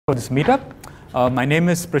for this meetup. My name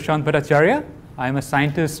is Bhattacharya. I'm a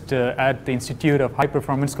scientist at the Institute of High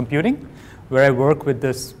Performance Computing, where I work with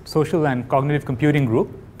this social and cognitive computing group.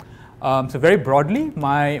 So very broadly,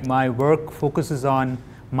 my work focuses on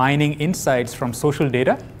mining insights from social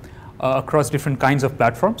data across different kinds of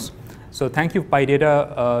platforms. So thank you,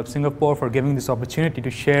 PyData Singapore, for giving this opportunity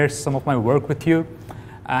to share some of my work with you.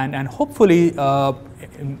 And hopefully,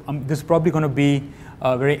 this is probably going to be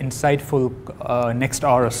a very insightful next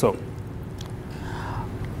hour or so.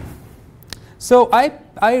 So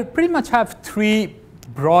I pretty much have three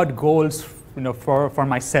broad goals, for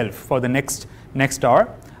myself for the next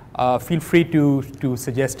hour. Feel free to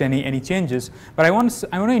suggest any changes. But I want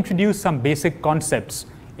to introduce some basic concepts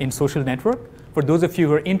in social network for those of you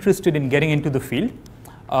who are interested in getting into the field.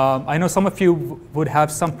 I know some of you would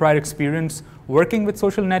have some prior experience working with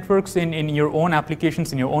social networks in your own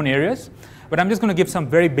applications, in your own areas. But I'm just going to give some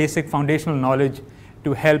very basic foundational knowledge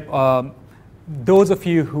to help those of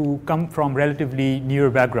you who come from relatively newer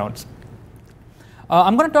backgrounds.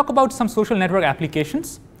 I'm going to talk about some social network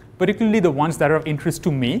applications, particularly the ones that are of interest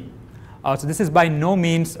to me. So this is by no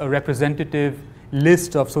means a representative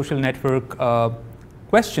list of social network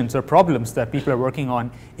questions or problems that people are working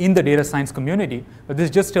on in the data science community, but this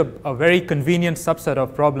is just a very convenient subset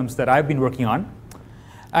of problems that I've been working on.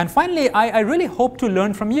 And finally, I really hope to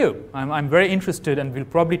learn from you. I'm very interested, and we'll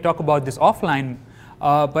probably talk about this offline,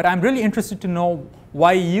 but I'm really interested to know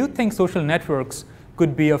why you think social networks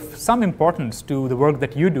could be of some importance to the work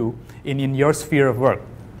that you do in your sphere of work.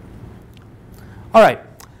 All right,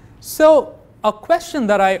 so a question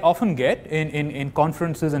that I often get in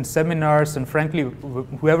conferences and seminars, and frankly,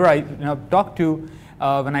 whoever I talk to,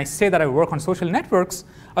 when I say that I work on social networks,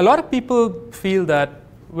 a lot of people feel that,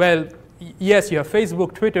 well, yes, you have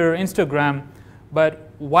Facebook, Twitter, Instagram,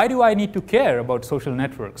 but why do I need to care about social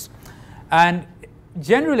networks? And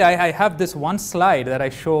generally, I have this one slide that I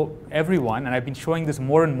show everyone, and I've been showing this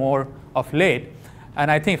more and more of late.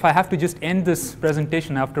 And I think if I have to just end this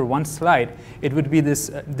presentation after one slide, it would be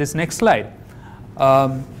this next slide.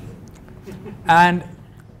 And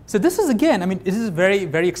so this is, again, this is very,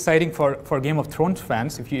 very exciting for Game of Thrones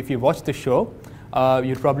fans. If you watch the show,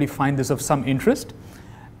 you'll probably find this of some interest.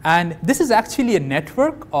 And this is actually a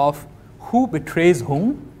network of who betrays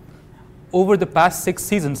whom over the past 6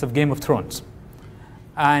 seasons of Game of Thrones.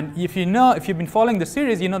 And if you've been following the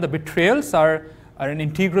series, you know the betrayals are an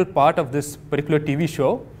integral part of this particular TV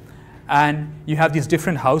show. And you have these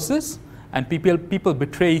different houses, and people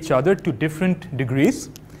betray each other to different degrees.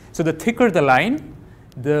 So the thicker the line,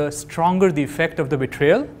 the stronger the effect of the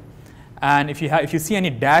betrayal. And if you see any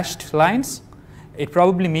dashed lines, it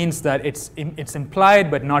probably means that it's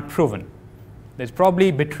implied but not proven. There's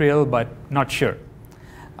probably betrayal but not sure.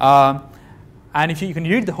 And if you can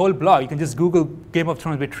read the whole blog, you can just Google Game of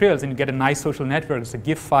Thrones betrayals and you get a nice social network. It's a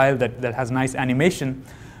GIF file that has nice animation.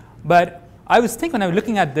 But I was thinking, when I was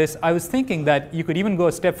looking at this, I was thinking that you could even go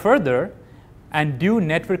a step further and do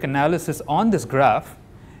network analysis on this graph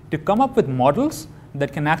to come up with models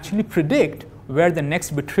that can actually predict where the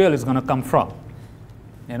next betrayal is going to come from.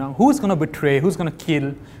 Who's going to betray, who's going to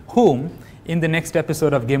kill whom in the next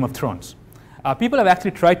episode of Game of Thrones. People have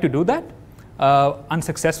actually tried to do that,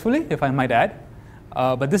 unsuccessfully, if I might add.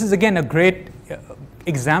 But this is, again, a great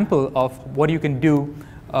example of what you can do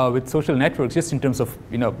with social networks, just in terms of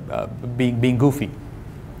being goofy.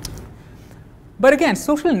 But again,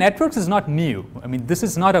 social networks is not new. This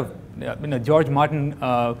is not a George Martin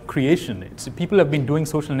creation. People have been doing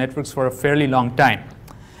social networks for a fairly long time.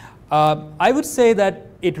 I would say that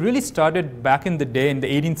it really started back in the day, in the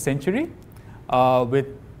 18th century, with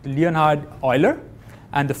Leonhard Euler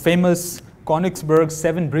and the famous Königsberg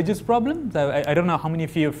 7 bridges problem. I don't know how many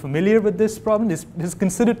of you are familiar with this problem. This is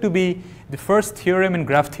considered to be the first theorem in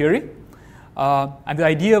graph theory. And the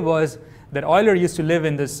idea was that Euler used to live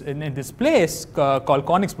in this place called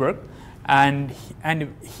Königsberg, and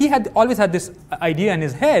he had always had this idea in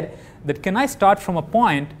his head that, can I start from a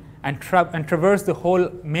point and traverse the whole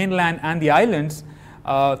mainland and the islands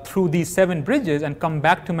through these 7 bridges and come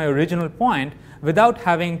back to my original point without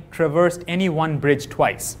having traversed any one bridge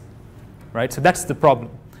twice, right? So that's the problem.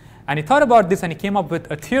 And he thought about this, and he came up with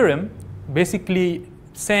a theorem basically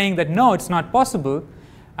saying that no, it's not possible,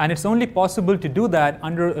 and it's only possible to do that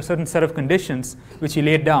under a certain set of conditions which he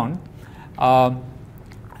laid down.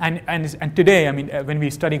 And today, when we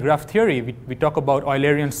study graph theory, we talk about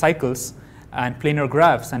Eulerian cycles and planar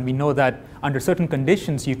graphs, and we know that under certain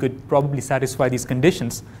conditions you could probably satisfy these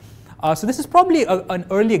conditions. So this is probably an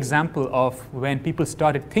early example of when people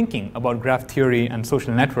started thinking about graph theory and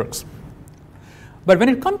social networks. But when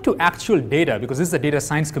it comes to actual data, because this is a data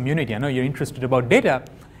science community, I know you're interested about data,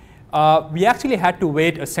 we actually had to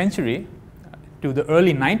wait a century to the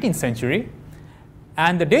early 19th century,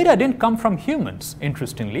 and the data didn't come from humans,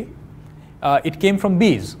 interestingly. It came from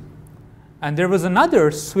bees. And there was another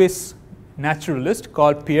Swiss naturalist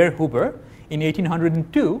called Pierre Huber in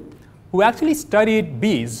 1802 who actually studied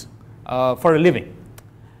bees for a living.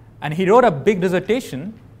 And he wrote a big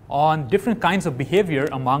dissertation on different kinds of behavior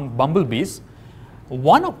among bumblebees,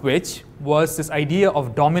 one of which was this idea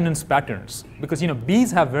of dominance patterns. Because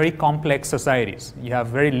bees have very complex societies. You have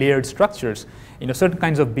very layered structures. Certain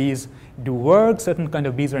kinds of bees do work, certain kinds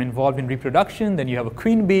of bees are involved in reproduction, then you have a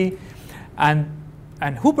queen bee.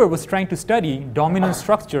 And Hooper was trying to study dominant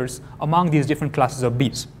structures among these different classes of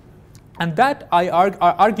bees. And that,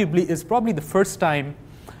 arguably, is probably the first time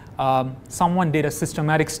someone did a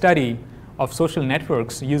systematic study of social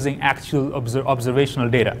networks using actual observational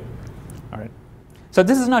data. All right. So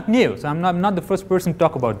this is not new. So I'm not the first person to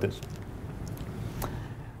talk about this.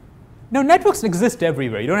 Now, networks exist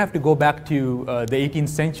everywhere. You don't have to go back to the 18th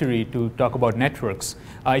century to talk about networks.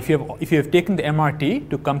 If you have taken the MRT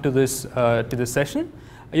to come to this session,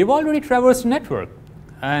 you've already traversed a network.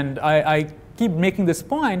 And I keep making this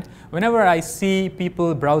point. Whenever I see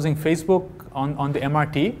people browsing Facebook on the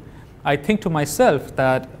MRT, I think to myself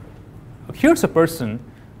that here's a person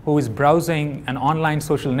who is browsing an online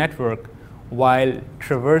social network while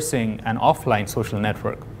traversing an offline social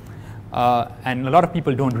network. And a lot of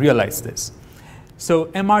people don't realize this. So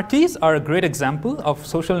MRTs are a great example of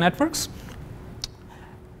social networks.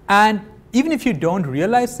 And even if you don't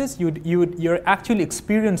realize this, you're actually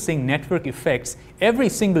experiencing network effects every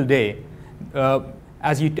single day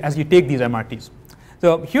as you take these MRTs.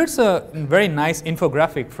 So here's a very nice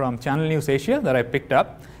infographic from Channel News Asia that I picked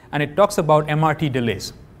up, and it talks about MRT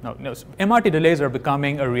delays. Now, MRT delays are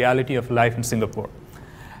becoming a reality of life in Singapore.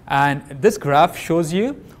 And this graph shows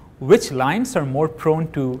you which lines are more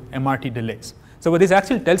prone to MRT delays. So what this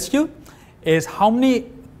actually tells you is how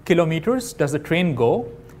many kilometers does the train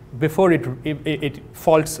go before it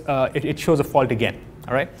faults, it shows a fault again.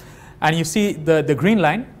 All right? And you see the green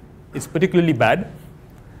line is particularly bad.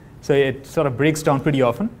 So it sort of breaks down pretty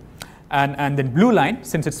often. And the blue line,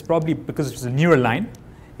 since it's probably because it's a newer line,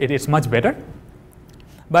 it is much better.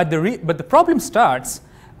 But the problem starts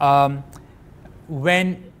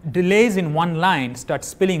when delays in one line start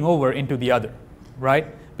spilling over into the other, right?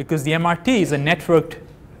 Because the MRT is a networked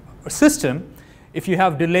system. If you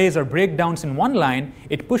have delays or breakdowns in one line,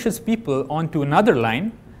 it pushes people onto another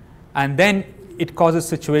line, and then it causes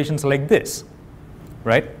situations like this,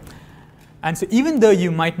 right? And so even though you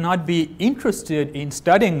might not be interested in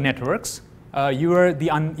studying networks, you're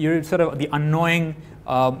sort of the annoying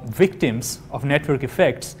victims of network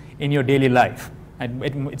effects in your daily life. And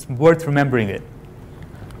it's worth remembering it.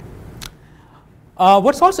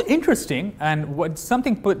 What's also interesting, and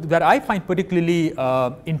something that I find particularly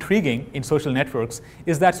intriguing in social networks,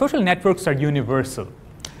 is that social networks are universal.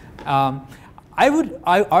 I would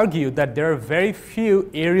argue that there are very few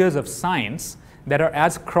areas of science that are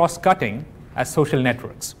as cross-cutting as social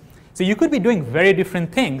networks. So you could be doing very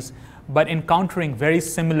different things, but encountering very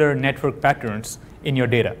similar network patterns in your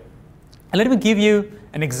data. And let me give you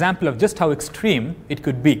an example of just how extreme it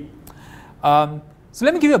could be. So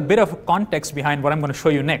let me give you a bit of context behind what I'm going to show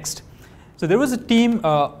you next. So there was a team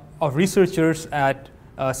of researchers at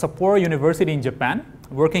Sapporo University in Japan,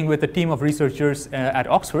 working with a team of researchers at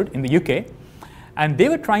Oxford in the UK. And they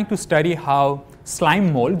were trying to study how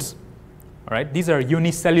slime molds, all right, these are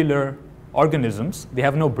unicellular organisms, they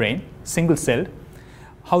have no brain, single-celled,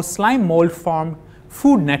 how slime mold form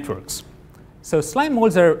food networks. So slime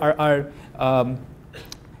molds are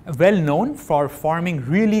well known for forming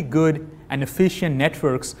really good and efficient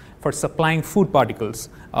networks for supplying food particles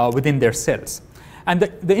within their cells. And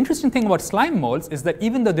the interesting thing about slime molds is that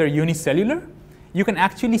even though they're unicellular, you can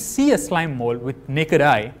actually see a slime mold with naked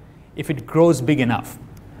eye if it grows big enough.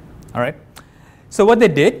 All right? So what they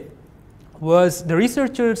did was the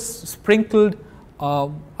researchers sprinkled,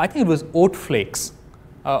 I think it was oat flakes.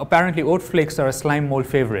 Apparently oat flakes are a slime mold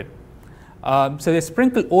favorite. So they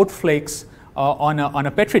sprinkled oat flakes on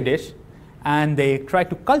a petri dish, and they tried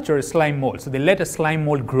to culture a slime mold. So they let a slime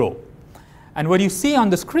mold grow. And what you see on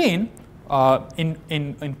the screen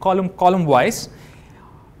in column-wise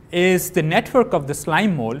is the network of the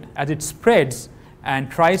slime mold as it spreads and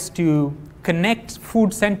tries to connect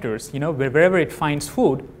food centers, wherever it finds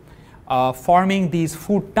food, forming these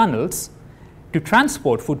food tunnels to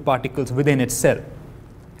transport food particles within its cell.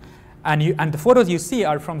 And the photos you see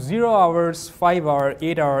are from 0 hours, 5 hours,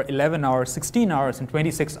 8 hours, 11 hours, 16 hours, and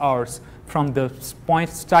 26 hours from the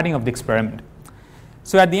starting of the experiment.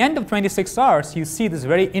 So at the end of 26 hours, you see this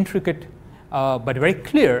very intricate but very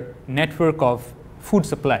clear network of food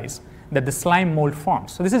supplies that the slime mold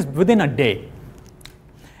forms. So this is within a day.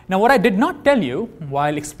 Now, what I did not tell you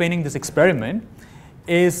while explaining this experiment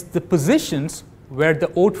is the positions where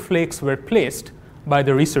the oat flakes were placed by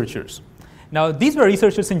the researchers. Now, these were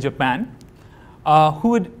researchers in Japan who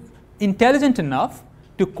were intelligent enough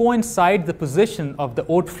to coincide the position of the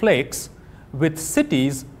oat flakes with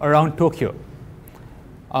cities around Tokyo.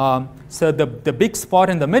 So the big spot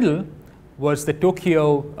in the middle was the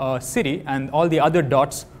Tokyo city, and all the other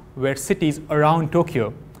dots were cities around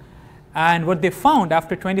Tokyo. And what they found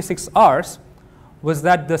after 26 hours was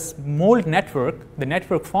that this mold network, the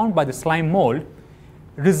network formed by the slime mold,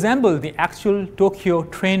 resembled the actual Tokyo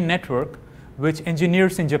train network, which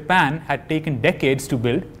engineers in Japan had taken decades to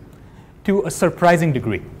build, to a surprising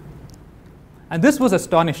degree. And this was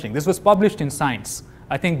astonishing. This was published in Science,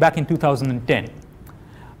 I think back in 2010.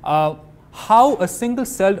 How a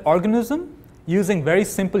single-celled organism, using very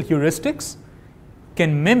simple heuristics,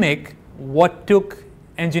 can mimic what took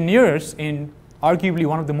engineers in arguably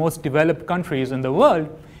one of the most developed countries in the world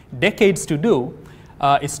decades to do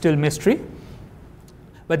is still mystery.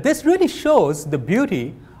 But this really shows the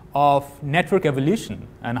beauty of network evolution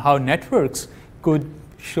and how networks could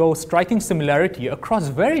show striking similarity across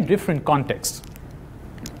very different contexts.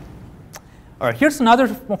 All right, here's another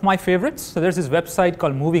of my favorites. So there's this website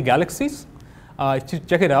called Movie Galaxies.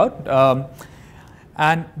 Check it out.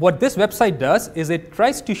 And what this website does is it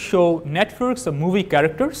tries to show networks of movie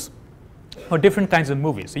characters for different kinds of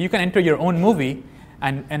movies. So you can enter your own movie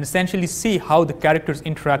and essentially see how the characters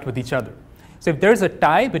interact with each other. So if there's a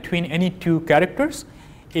tie between any two characters,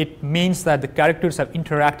 it means that the characters have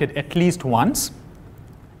interacted at least once.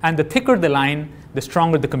 And the thicker the line, the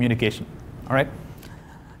stronger the communication. All right?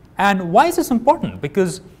 And why is this important?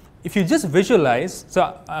 Because if you just visualize,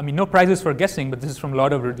 so I mean, no prizes for guessing, but this is from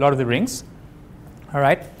Lord of the Rings. All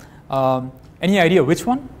right. Any idea which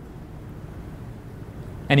one?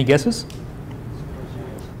 Any guesses?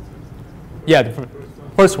 Yeah, the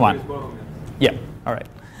first one. Yeah. All right.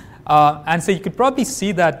 And so you could probably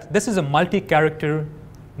see that this is a multi-character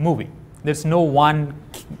movie. There's no one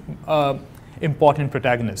important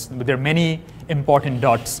protagonist, but there are many important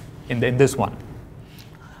dots in this one.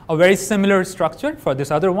 A very similar structure for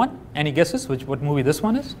this other one. Any guesses what movie this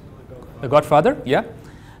one is? The Godfather. Yeah.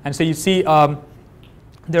 And so you see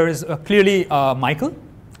there is clearly Michael,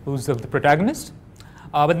 who's the protagonist,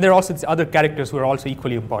 but there are also these other characters who are also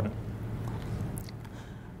equally important.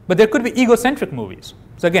 But there could be egocentric movies.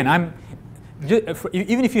 So again,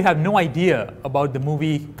 even if you have no idea about the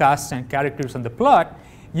movie cast and characters and the plot,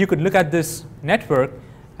 you could look at this network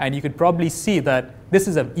and you could probably see that this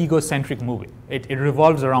is an egocentric movie. It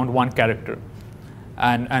revolves around one character.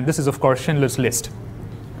 And this is, of course, Schindler's List.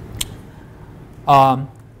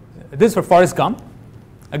 This is for Forrest Gump.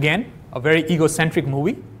 Again, a very egocentric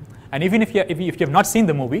movie. And even if you have not seen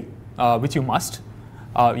the movie, which you must,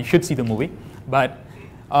 you should see the movie. But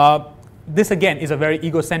this, again, is a very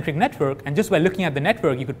egocentric network. And just by looking at the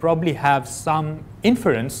network, you could probably have some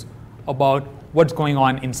inference about what's going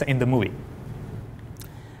on in the movie.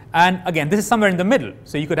 And again, this is somewhere in the middle.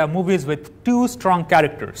 So you could have movies with two strong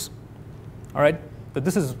characters. All right. So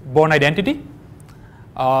this is Bourne Identity.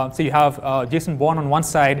 So you have Jason Bourne on one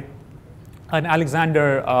side and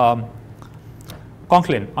Alexander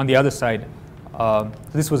Conklin on the other side. So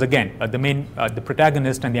this was, again, the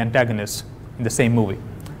protagonist and the antagonist in the same movie.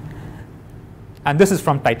 And this is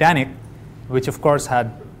from Titanic, which, of course,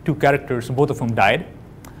 had two characters, both of whom died.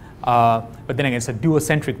 But then again, it's a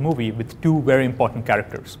duocentric movie with two very important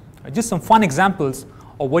characters. Just some fun examples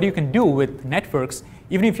of what you can do with networks,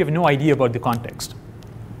 even if you have no idea about the context.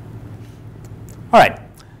 All right.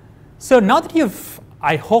 So now that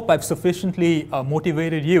I hope I've sufficiently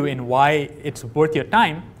motivated you in why it's worth your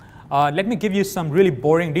time, let me give you some really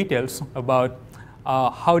boring details about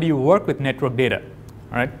how do you work with network data.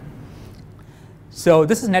 All right. So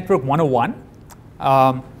this is Network 101.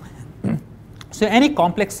 So any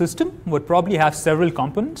complex system would probably have several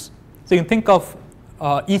components. So you can think of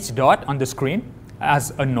each dot on the screen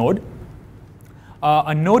as a node.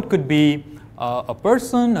 A node could be a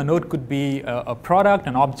person, a node could be a product,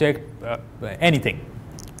 an object, anything.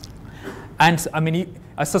 And I mean,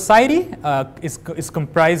 a society is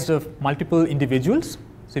comprised of multiple individuals.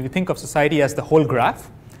 So if you think of society as the whole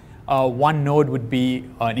graph, one node would be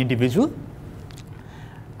an individual.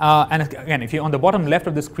 And again, if you're on the bottom left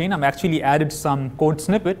of the screen, I've actually added some code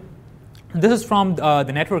snippet. This is from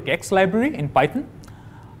the Network X library in Python.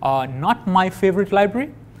 Not my favorite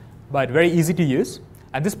library, but very easy to use.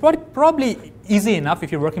 And this is probably easy enough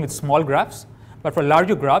if you're working with small graphs. But for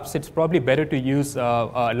larger graphs, it's probably better to use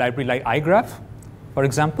a library like iGraph, for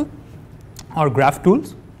example, or graph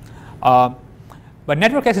tools. But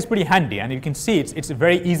NetworkX is pretty handy, and you can see it's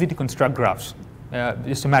very easy to construct graphs,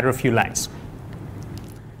 just a matter of a few lines.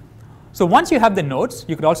 So once you have the nodes,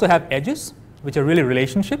 you could also have edges, which are really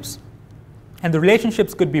relationships. And the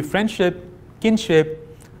relationships could be friendship, kinship,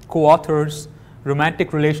 co-authors,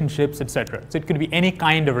 romantic relationships, etc. So it could be any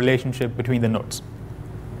kind of relationship between the nodes.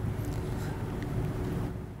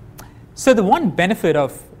 So the one benefit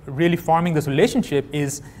of really forming this relationship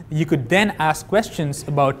is you could then ask questions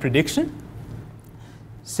about prediction.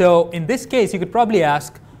 So in this case, you could probably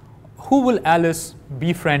ask, who will Alice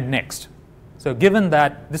befriend next? So given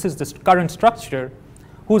that this is the current structure,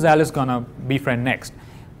 who's Alice going to befriend next?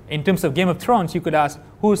 In terms of Game of Thrones, you could ask,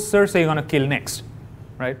 who's Cersei going to kill next?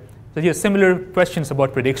 Right? So here are similar questions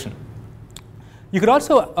about prediction. You could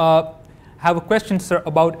also have a question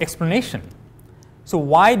about explanation. So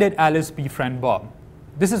why did Alice befriend Bob?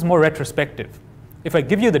 This is more retrospective. If I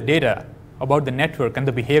give you the data about the network and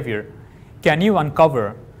the behavior, can you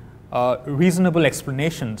uncover reasonable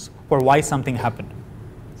explanations for why something happened?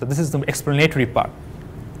 So this is the explanatory part.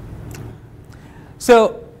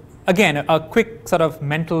 So again, a quick sort of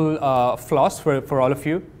mental floss for all of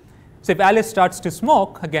you. So if Alice starts to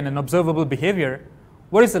smoke, again, an observable behavior,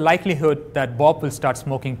 what is the likelihood that Bob will start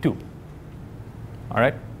smoking too? All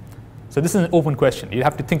right? So this is an open question. You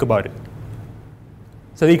have to think about it.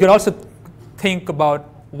 So you could also think about,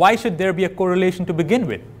 why should there be a correlation to begin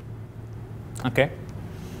with? Okay?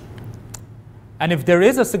 And if there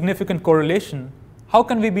is a significant correlation, how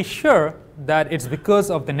can we be sure that it's because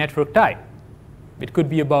of the network type? It could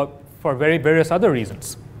be for various other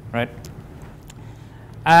reasons, right?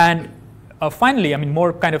 And finally, I mean,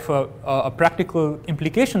 more kind of a practical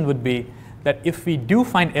implication would be that if we do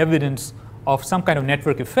find evidence of some kind of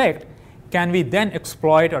network effect, can we then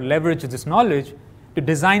exploit or leverage this knowledge to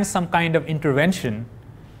design some kind of intervention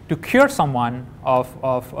to cure someone of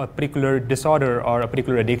a particular disorder or a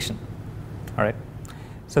particular addiction? All right.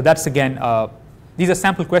 So that's, again, these are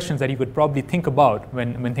sample questions that you could probably think about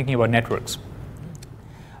when thinking about networks.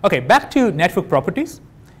 OK, back to network properties.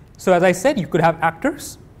 So as I said, you could have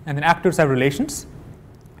actors, and then actors have relations.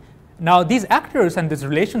 Now, these actors and these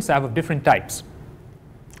relations have of different types.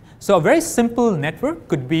 So a very simple network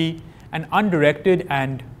could be an undirected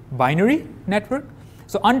and binary network.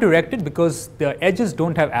 So undirected because the edges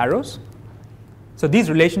don't have arrows. So these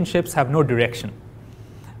relationships have no direction.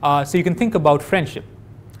 So you can think about friendship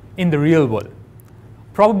in the real world.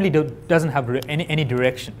 Probably doesn't have any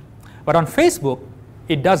direction. But on Facebook,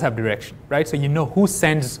 it does have direction, right? So you know who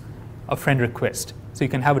sends a friend request. So you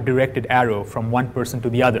can have a directed arrow from one person to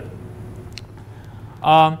the other.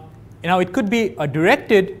 Now, it could be a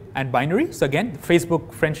directed and binary. So again, the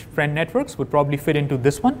Facebook friend networks would probably fit into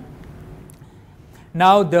this one.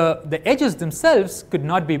 Now, the edges themselves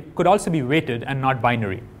could also be weighted and not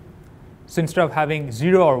binary. So instead of having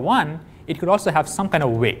 0 or 1, it could also have some kind of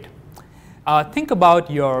weight. Think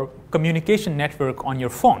about your communication network on your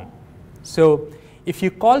phone. So if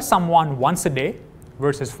you call someone once a day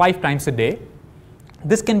versus 5 times a day,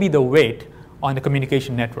 this can be the weight on the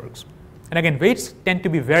communication networks. And again, weights tend to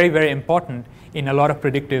be very, very important in a lot of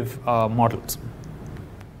predictive models.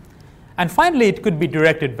 And finally, it could be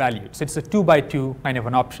directed values. It's a 2 by 2 kind of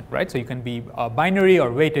an option, right? So you can be binary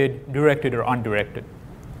or weighted, directed or undirected.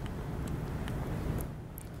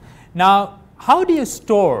 Now, how do you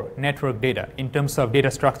store network data in terms of data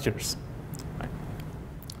structures? Right.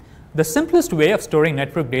 The simplest way of storing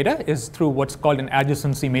network data is through what's called an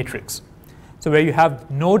adjacency matrix. So where you have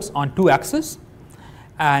nodes on 2 axes,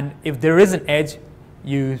 and if there is an edge,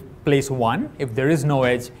 you place 1. If there is no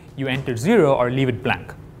edge, you enter 0 or leave it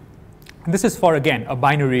blank. And this is for, again, a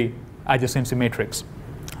binary adjacency matrix.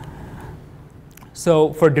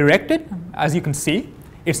 So for directed, as you can see,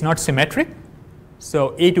 it's not symmetric.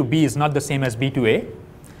 So A to B is not the same as B to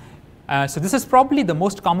A. So this is probably the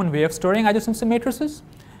most common way of storing adjacency matrices.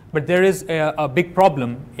 But there is a big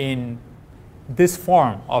problem in this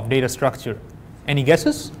form of data structure. Any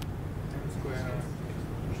guesses?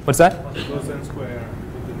 What's that? Close n square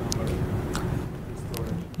with the number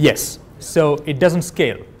storage. Yes. So it doesn't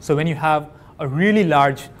scale. So when you have a really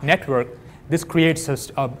large network, this creates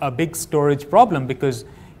a big storage problem because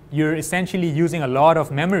you're essentially using a lot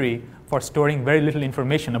of memory for storing very little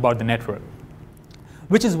information about the network,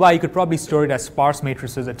 which is why you could probably store it as sparse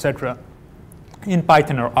matrices, etc., in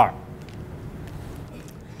Python or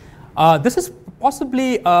R. This is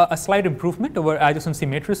possibly a slight improvement over adjacency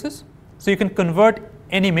matrices. So you can convert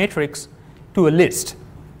any matrix to a list.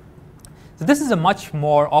 So this is a much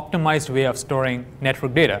more optimized way of storing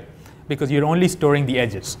network data because you're only storing the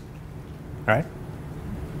edges, right?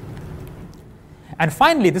 And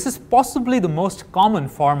finally, this is possibly the most common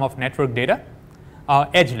form of network data,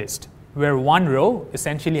 edge list, where one row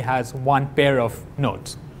essentially has one pair of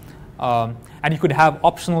nodes. And you could have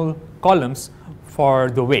optional columns for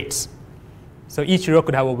the weights. So each row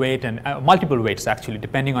could have a weight and multiple weights, actually,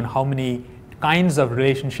 depending on how many kinds of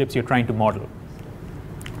relationships you're trying to model.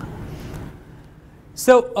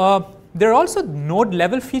 So there are also node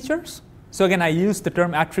level features. So again, I use the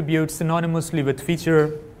term attribute synonymously with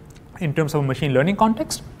feature in terms of a machine learning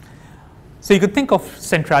context. So you could think of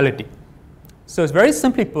centrality. So it's very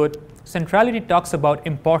simply put, centrality talks about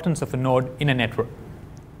importance of a node in a network.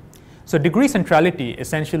 So degree centrality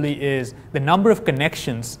essentially is the number of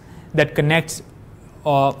connections that connects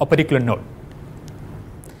a particular node.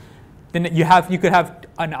 Then you could have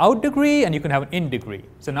an out degree and you can have an in degree.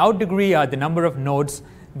 So an out degree are the number of nodes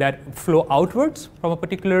that flow outwards from a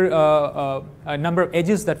particular number of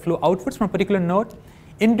edges that flow outwards from a particular node.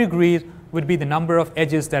 In degree would be the number of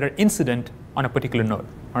edges that are incident on a particular node.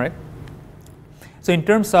 All right. So in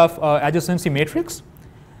terms of adjacency matrix,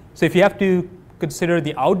 so if you have to consider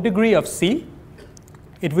the out degree of C,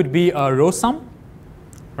 it would be a row sum,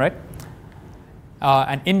 right?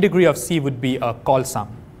 And in degree of C would be a col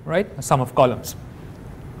sum, right? A sum of columns.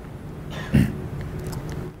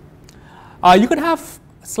 You could have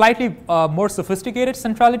slightly more sophisticated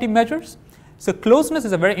centrality measures. So closeness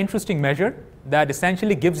is a very interesting measure that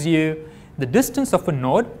essentially gives you the distance of a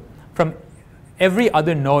node from every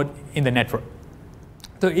other node in the network.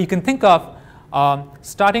 So you can think of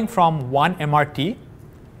starting from one MRT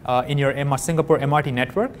in your Singapore MRT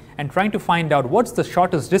network and trying to find out what's the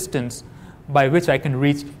shortest distance by which I can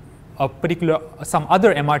reach a particular some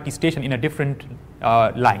other MRT station in a different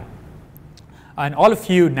line. And all of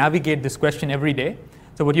you navigate this question every day.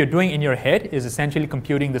 So what you're doing in your head is essentially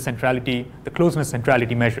computing the centrality, the closeness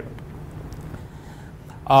centrality measure.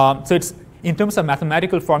 So it's in terms of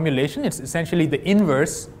mathematical formulation, it's essentially the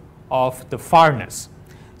inverse of the farness.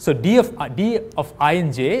 So d of I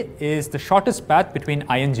and j is the shortest path between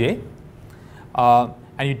I and j,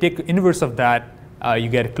 and you take the inverse of that, you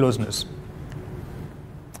get closeness.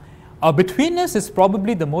 Betweenness is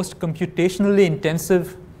probably the most computationally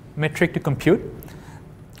intensive metric to compute.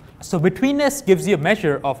 So betweenness gives you a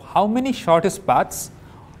measure of how many shortest paths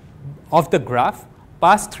of the graph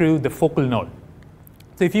pass through the focal node.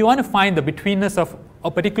 So if you want to find the betweenness of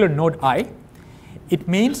a particular node I, it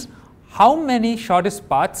means how many shortest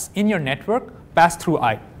paths in your network pass through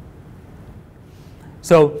I.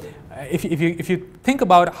 So if you think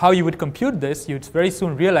about how you would compute this, you'd very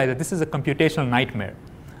soon realize that this is a computational nightmare,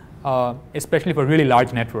 especially for really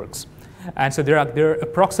large networks. And so there are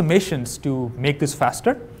approximations to make this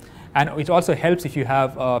faster. And it also helps if you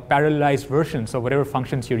have parallelized versions of whatever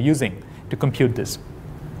functions you're using to compute this.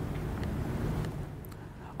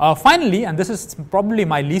 Finally, and this is probably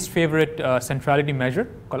my least favorite centrality measure,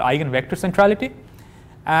 called eigenvector centrality.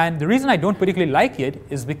 And the reason I don't particularly like it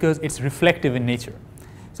is because it's reflective in nature.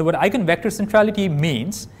 So what eigenvector centrality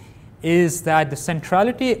means is that the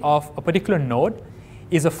centrality of a particular node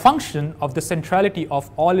is a function of the centrality of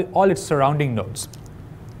all its surrounding nodes.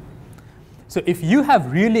 So if you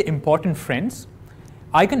have really important friends,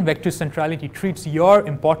 eigenvector centrality treats your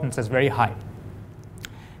importance as very high.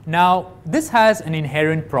 Now, this has an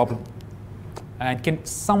inherent problem. And can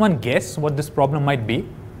someone guess what this problem might be?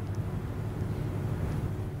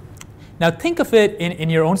 Now, think of it in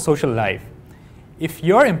your own social life. If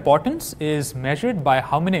your importance is measured by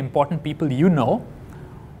how many important people you know,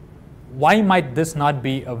 why might this not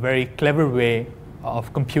be a very clever way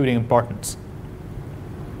of computing importance?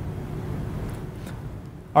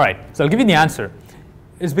 All right, so I'll give you the answer.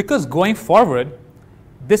 It's because going forward,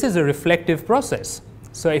 this is a reflective process.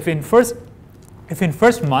 So if in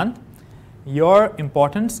first month, your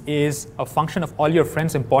importance is a function of all your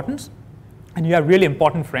friends' importance, and you have really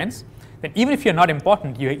important friends, then even if you're not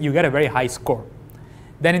important, you get a very high score.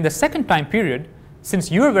 Then in the second time period,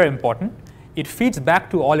 since you're very important, it feeds back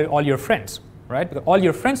to all your friends, right? Because all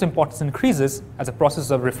your friends' importance increases as a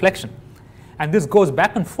process of reflection. And this goes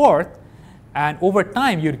back and forth, and over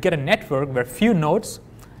time, you'd get a network where few nodes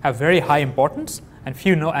have very high importance,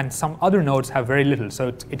 and some other nodes have very little. So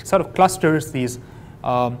it sort of clusters these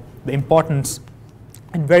the importance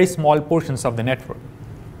in very small portions of the network.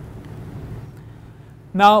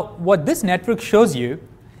 Now, what this network shows you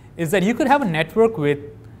is that you could have a network with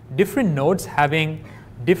different nodes having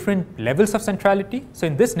different levels of centrality. So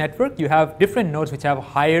in this network, you have different nodes which have a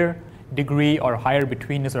higher degree or higher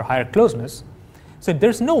betweenness or higher closeness. So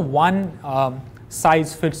there's no one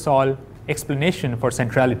size-fits-all explanation for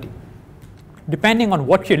centrality. depending on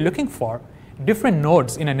what you're looking for, different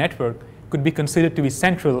nodes in a network could be considered to be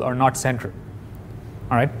central or not central.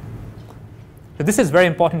 All right? So this is very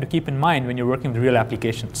important to keep in mind when you're working with real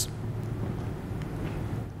applications.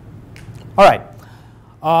 All right.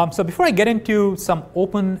 So before I get into some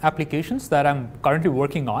open applications that I'm currently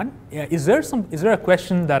working on, is there a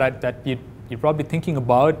question that you're probably thinking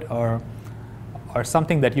about, or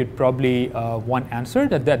something that you'd probably want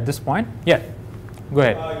answered at this point? Yeah, go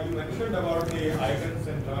ahead. You mentioned about the eigen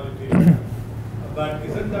centrality, but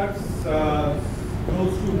isn't that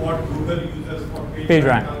close to what Google uses for page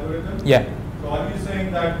rank algorithm? Yeah. So are you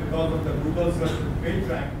saying that because of the Google search and page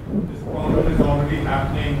rank, this problem is already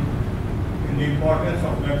happening in the importance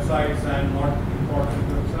of websites and not important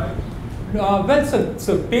websites? Well,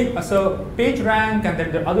 so page rank, and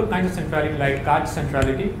then there are other kinds of centrality like cart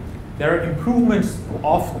centrality. There are improvements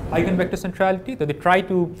of eigenvector centrality that they try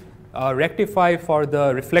to rectify for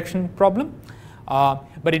the reflection problem,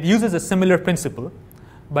 but it uses a similar principle.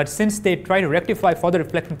 But since they try to rectify for the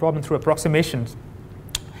reflection problem through approximations,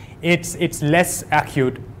 it's less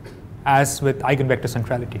acute as with eigenvector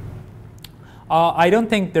centrality. I don't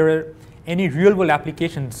think there are any real-world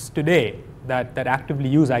applications today that actively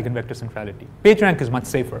use eigenvector centrality. PageRank is much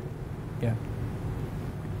safer. Yeah.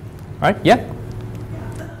 All right. Yeah.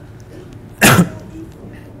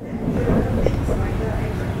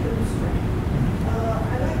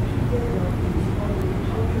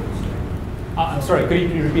 I'm sorry. Could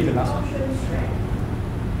you repeat the last one?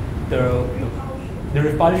 The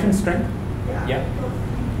repulsion strength. Yeah.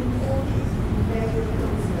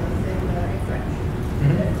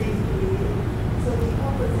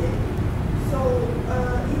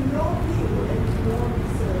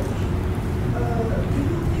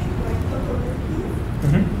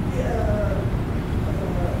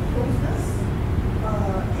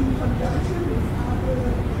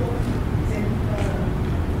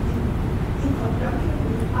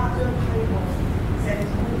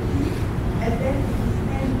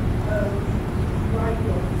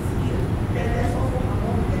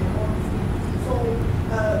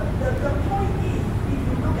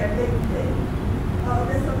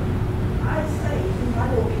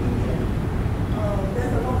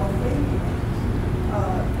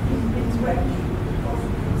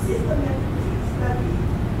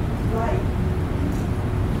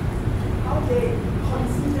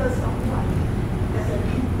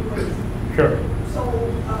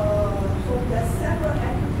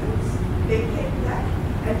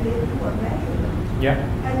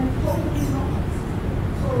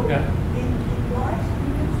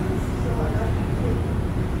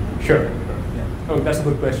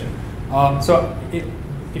 So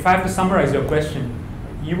if I have to summarize your question,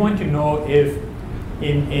 you want to know if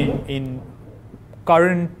in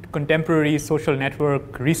current contemporary social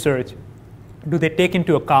network research, do they take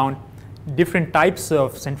into account different types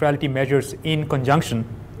of centrality measures in conjunction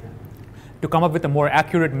to come up with a more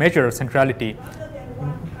accurate measure of centrality?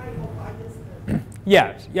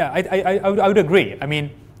 Yeah, I would agree. I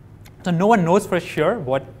mean, so no one knows for sure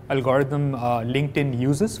what algorithm LinkedIn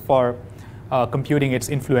uses for computing its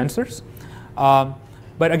influencers.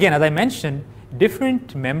 But again, as I mentioned,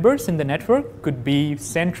 different members in the network could be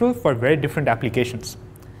central for very different applications.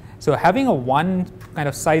 So having a one kind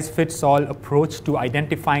of size-fits-all approach to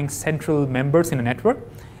identifying central members in a network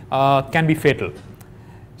can be fatal.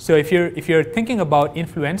 So if you're thinking about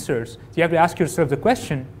influencers, you have to ask yourself the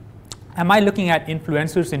question, am I looking at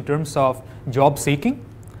influencers in terms of job seeking?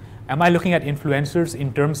 Am I looking at influencers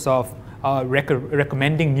in terms of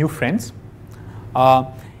recommending new friends?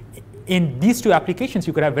 In these two applications,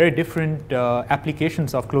 you could have very different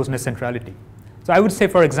applications of closeness centrality. So I would say,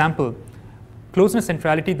 for example, closeness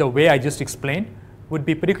centrality, the way I just explained, would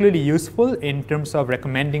be particularly useful in terms of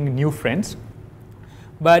recommending new friends.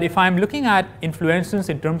 But if I'm looking at influencers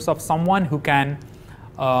in terms of someone who can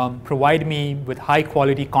provide me with high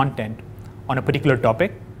quality content on a particular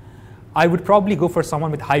topic, I would probably go for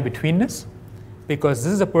someone with high betweenness, because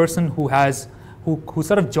this is a person who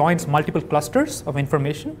sort of joins multiple clusters of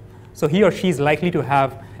information. So he or she is likely to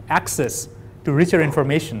have access to richer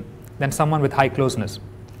information than someone with high closeness.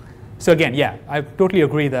 So again, yeah, I totally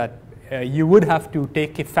agree that you would have to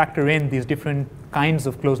factor in these different kinds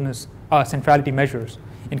of closeness centrality measures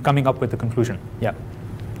in coming up with the conclusion. Yeah.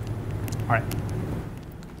 All right.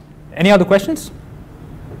 Any other questions?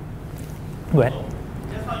 Go ahead.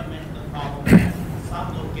 Just how you mentioned the problem that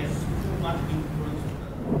some node gets too much influence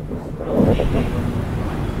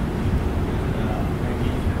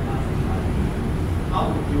how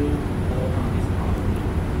would you overcome this problem?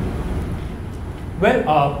 Well,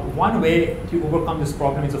 one way to overcome this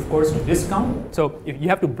problem is, of course, to discount. So if you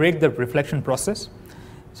have to break the reflection process.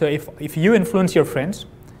 So if you influence your friends,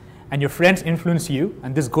 and your friends influence you,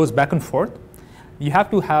 and this goes back and forth, you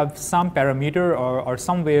have to have some parameter or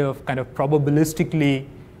some way of kind of probabilistically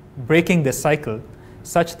breaking this cycle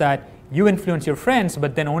such that you influence your friends,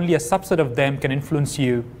 but then only a subset of them can influence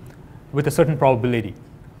you with a certain probability.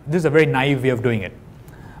 This is a very naive way of doing it.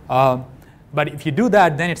 But if you do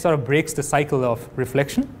that, then it sort of breaks the cycle of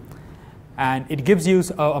reflection, and it gives you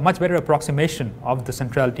a much better approximation of the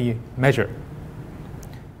centrality measure.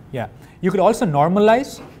 Yeah. You could also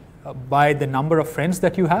normalize by the number of friends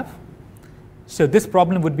that you have. So this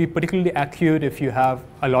problem would be particularly acute if you have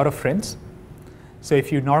a lot of friends. So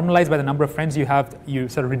if you normalize by the number of friends you have, you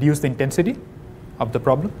sort of reduce the intensity of the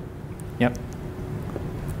problem. Yeah.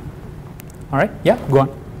 All right. Yeah. Go on.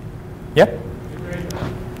 Yeah.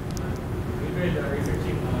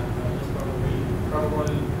 Researching just probable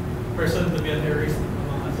person to be a terrorist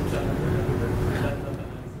among a subset.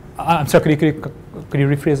 I'm sorry. Could you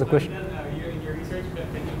rephrase the question? In your research,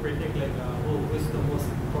 can you predict like who is the most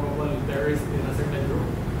probable terrorist in a certain group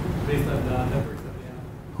based on the networks that they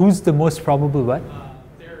have? Who's the most probable what?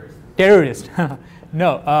 Terrorist. Terrorist.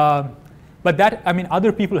 No. But that, I mean,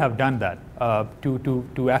 other people have done that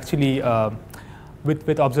to actually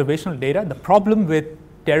with observational data. The problem with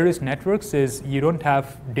terrorist networks is you don't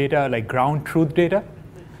have data like ground truth data.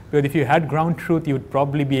 Because if you had ground truth, you would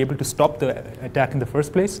probably be able to stop the attack in the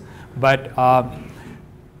first place. But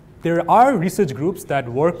there are research groups that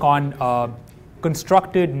work on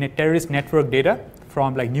constructed terrorist network data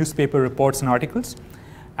from like newspaper reports and articles,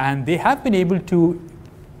 and they have been able to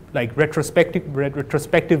like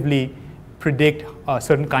retrospectively predict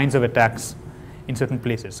certain kinds of attacks in certain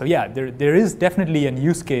places. So yeah, there is definitely a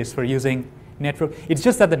use case for using network. It's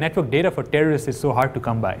just that the network data for terrorists is so hard to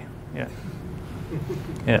come by. Yeah.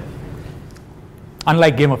 Yeah.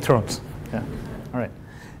 Unlike Game of Thrones. Yeah. All right.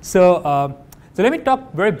 So so let me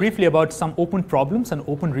talk very briefly about some open problems and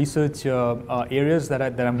open research areas that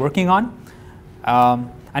I'm working on.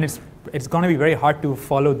 And it's going to be very hard to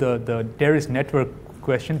follow the terrorist network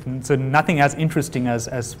question. So nothing as interesting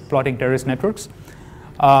as plotting terrorist networks.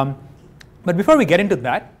 But before we get into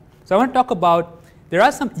that, so I want to talk about there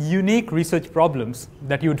are some unique research problems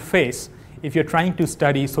that you would face if you're trying to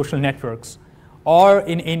study social networks, or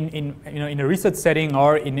in a research setting,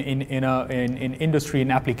 or in industry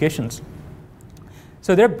and applications.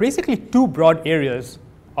 So there are basically two broad areas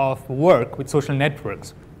of work with social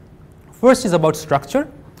networks. First is about structure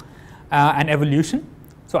and evolution.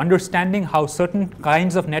 So understanding how certain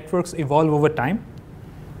kinds of networks evolve over time.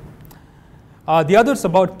 The other is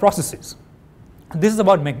about processes. This is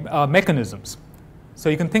about mechanisms. So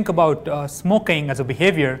you can think about smoking as a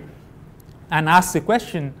behavior and ask the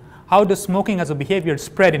question, how does smoking as a behavior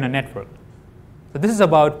spread in a network? So this is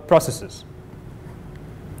about processes.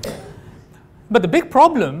 But the big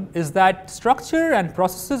problem is that structure and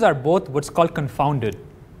processes are both what's called confounded.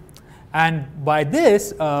 And by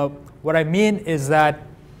this, what I mean is that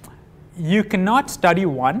you cannot study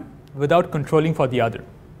one without controlling for the other.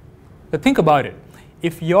 So think about it.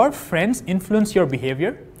 If your friends influence your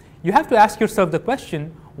behavior, you have to ask yourself the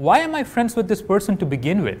question, why am I friends with this person to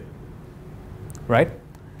begin with? Right?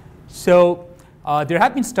 So there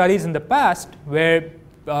have been studies in the past where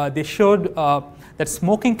they showed that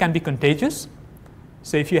smoking can be contagious.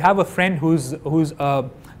 So if you have a friend who's a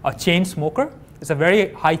chain smoker, it's a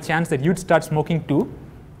very high chance that you'd start smoking too.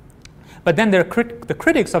 But then the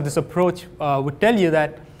critics of this approach would tell you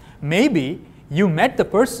that maybe you met the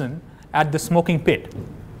person at the smoking pit,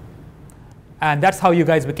 and that's how you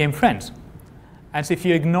guys became friends. And so if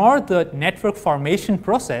you ignore the network formation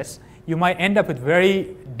process, you might end up with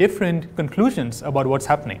very different conclusions about what's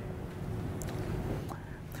happening.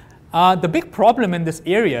 The big problem in this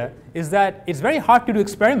area is that it's very hard to do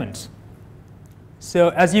experiments. So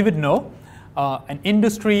as you would know, an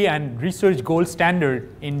industry and research gold standard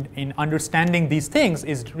in understanding these things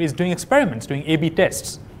is doing experiments, doing A/B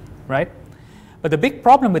tests, right? But the big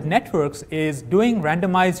problem with networks is doing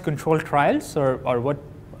randomized controlled trials, or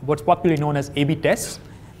what's popularly known as A/B tests,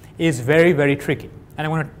 is very, very tricky. And I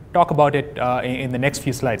want to talk about it in the next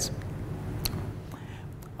few slides.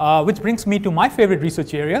 Which brings me to my favorite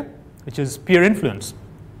research area, which is peer influence.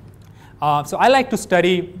 So I like to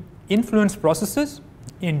study influence processes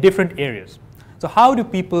in different areas. So how do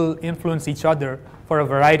people influence each other for a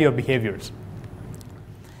variety of behaviors?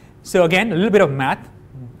 So again, a little bit of math,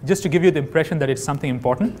 just to give you the impression that it's something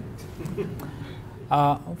important.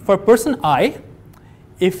 For person I,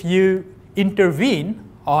 if you intervene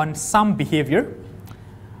on some behavior,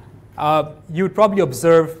 you would probably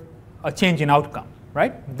observe a change in outcome,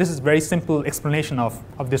 right? This is a very simple explanation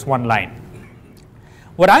of this one line.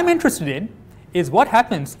 What I'm interested in is what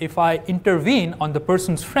happens if I intervene on the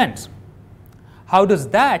person's friends. How does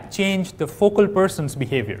that change the focal person's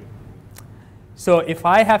behavior? So if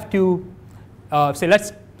I have to, say,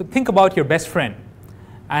 let's think about your best friend,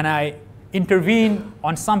 and I intervene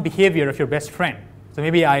on some behavior of your best friend. So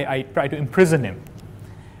maybe I try to imprison him,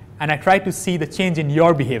 and I try to see the change in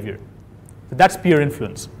your behavior. So that's peer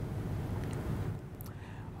influence.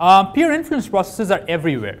 Peer influence processes are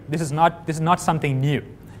everywhere. This is not something new.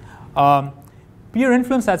 Peer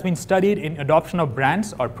influence has been studied in adoption of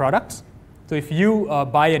brands or products. So if you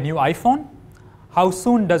buy a new iPhone, how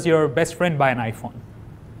soon does your best friend buy an iPhone?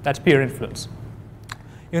 That's peer influence.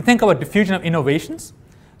 You can think about diffusion of innovations.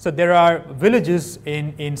 So there are villages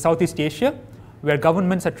in Southeast Asia where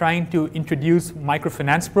governments are trying to introduce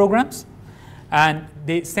microfinance programs, and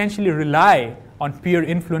they essentially rely on peer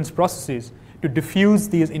influence processes to diffuse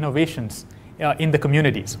these innovations in the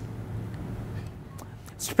communities.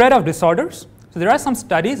 Spread of disorders. So there are some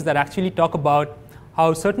studies that actually talk about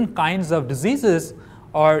how certain kinds of diseases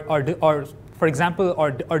or for example,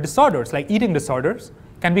 or disorders like eating disorders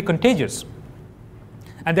can be contagious.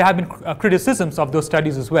 And there have been criticisms of those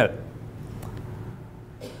studies as well.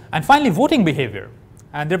 And finally, voting behavior.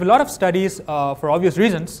 And there are a lot of studies, for obvious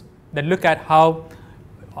reasons, that look at how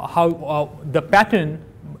the pattern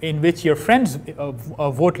in which your friends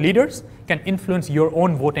vote leaders can influence your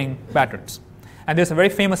own voting patterns. And there's a very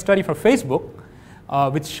famous study from Facebook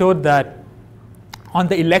which showed that on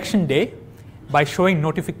the election day, by showing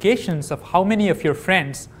notifications of how many of your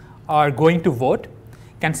friends are going to vote,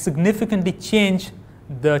 can significantly change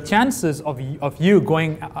the chances of you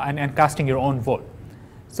going and casting your own vote.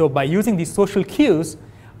 So by using these social cues,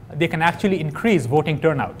 they can actually increase voting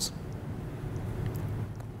turnouts.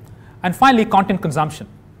 And finally, content consumption.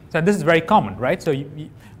 So this is very common, right? So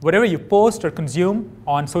whatever you post or consume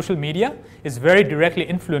on social media is very directly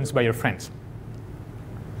influenced by your friends.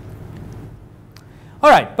 All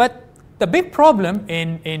right, but the big problem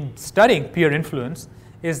in studying peer influence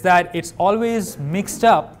is that it's always mixed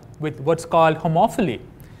up with what's called homophily.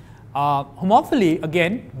 Homophily,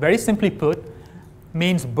 again, very simply put,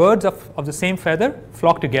 means birds of the same feather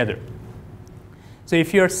flock together. So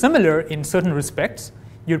if you're similar in certain respects,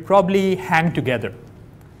 you'll probably hang together.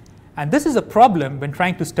 And this is a problem when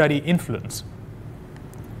trying to study influence.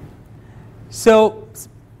 So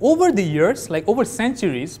over the years, like over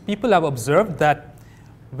centuries, people have observed that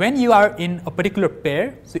when you are in a particular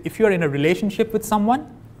pair, so if you're in a relationship with someone,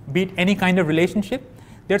 be it any kind of relationship,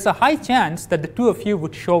 there's a high chance that the two of you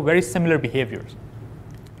would show very similar behaviors.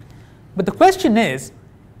 But the question is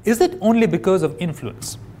it only because of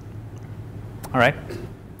influence? All right.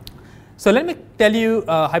 So let me tell you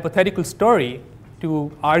a hypothetical story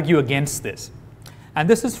to argue against this. And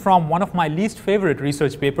this is from one of my least favorite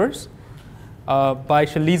research papers by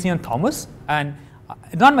Shalesian and Thomas. And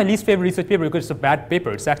not my least favorite research paper because it's a bad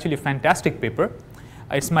paper. It's actually a fantastic paper.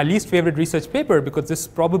 It's my least favorite research paper because this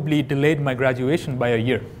probably delayed my graduation by a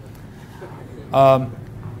year.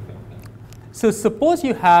 So suppose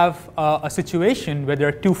you have a situation where there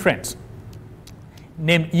are two friends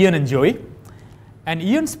named Ian and Joey. And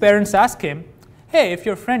Ian's parents ask him, hey, if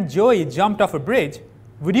your friend Joey jumped off a bridge,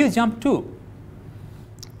 would you jump too?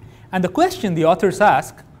 And the question the authors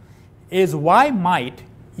ask is, why might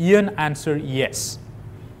Ian answer yes?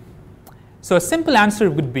 So a simple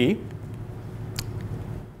answer would be,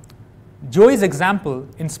 Joey's example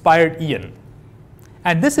inspired Ian.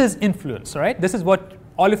 And this is influence, right? This is what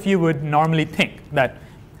all of you would normally think, that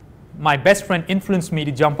my best friend influenced me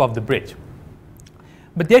to jump off the bridge.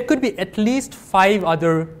 But there could be at least 5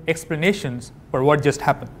 other explanations for what just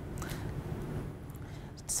happened.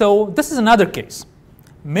 So this is another case.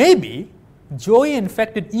 Maybe Joey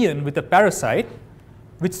infected Ian with a parasite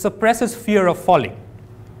which suppresses fear of falling.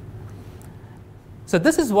 So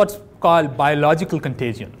this is what's called biological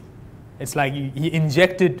contagion. It's like he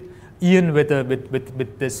injected Ian with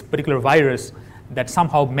this particular virus that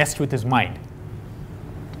somehow messed with his mind.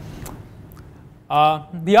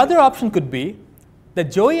 The other option could be that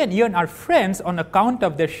Joey and Ian are friends on account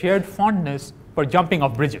of their shared fondness for jumping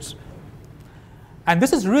off bridges. And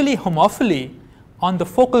this is really homophily on the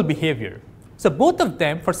focal behavior. So both of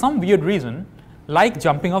them, for some weird reason, like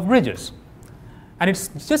jumping off bridges. And it's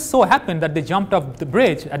just so happened that they jumped off the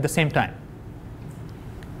bridge at the same time.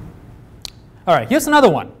 All right, here's another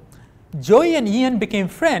one. Joey and Ian became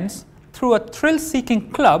friends through a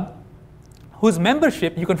thrill-seeking club whose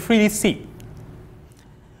membership you can freely see.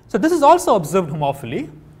 So this is also observed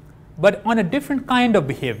homophily, but on a different kind of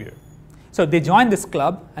behavior. So they join this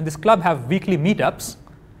club, and this club have weekly meetups,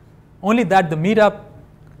 only that the meetup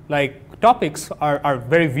topics are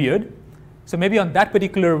very weird. So maybe on that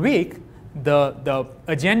particular week, the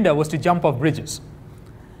agenda was to jump off bridges.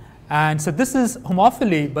 And so this is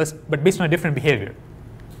homophily, but based on a different behavior.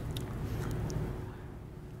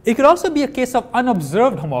 It could also be a case of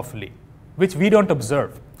unobserved homophily, which we don't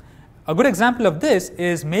observe. A good example of this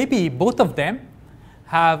is maybe both of them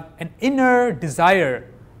have an inner desire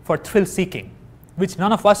for thrill seeking, which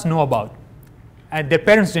none of us know about, and their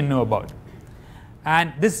parents didn't know about.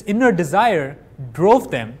 And this inner desire drove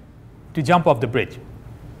them to jump off the bridge.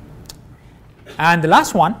 And the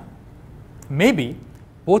last one, maybe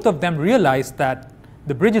both of them realized that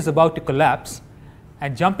the bridge is about to collapse,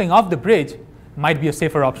 and jumping off the bridge might be a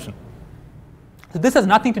safer option. So this has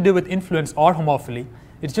nothing to do with influence or homophily.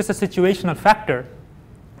 It's just a situational factor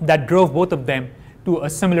that drove both of them to a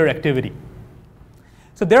similar activity.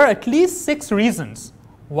 So there are at least 6 reasons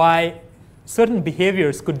why certain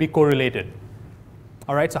behaviors could be correlated.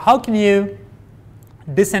 All right, so how can you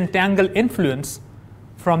disentangle influence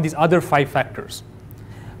from these other 5 factors?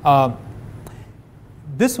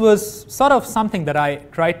 This was sort of something that I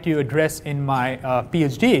tried to address in my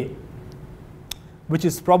PhD, which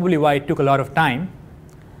is probably why it took a lot of time.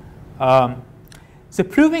 So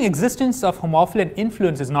proving existence of homophily and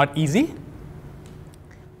influence is not easy.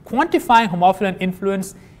 Quantifying homophily and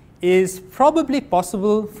influence is probably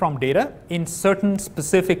possible from data in certain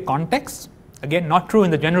specific contexts. Again, not true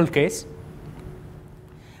in the general case.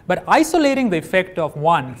 But isolating the effect of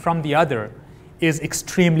one from the other is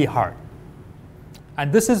extremely hard.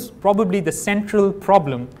 And this is probably the central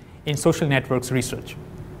problem in social networks research.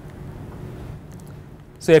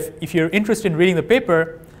 So if you're interested in reading the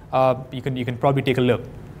paper, you can probably take a look.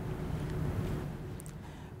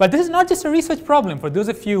 But this is not just a research problem. For those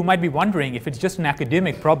of you who might be wondering if it's just an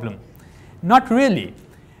academic problem, not really,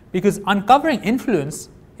 because uncovering influence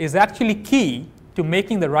is actually key to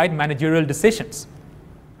making the right managerial decisions.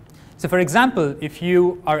 So for example, if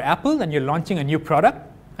you are Apple and you're launching a new product,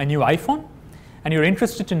 a new iPhone, and you're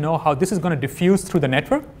interested to know how this is going to diffuse through the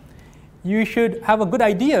network, you should have a good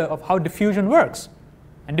idea of how diffusion works.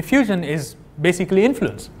 And diffusion is basically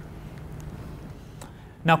influence.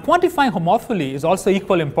 Now, quantifying homophily is also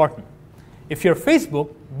equally important. If you're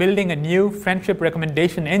Facebook building a new friendship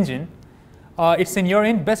recommendation engine, it's in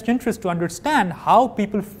your best interest to understand how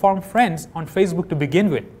people form friends on Facebook to begin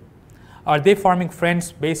with. Are they forming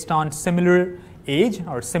friends based on similar age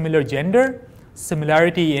or similar gender,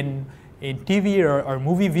 similarity in TV or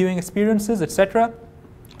movie viewing experiences, etc.?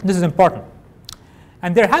 This is important.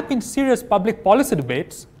 And there have been serious public policy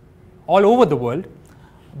debates all over the world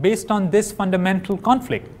based on this fundamental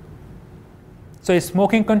conflict. So is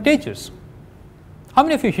smoking contagious? How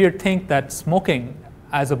many of you here think that smoking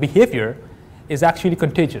as a behavior is actually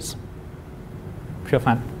contagious? Show of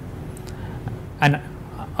hand. And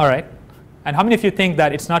all right. And how many of you think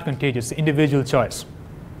that it's not contagious, individual choice?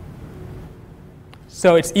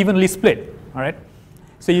 So it's evenly split, all right?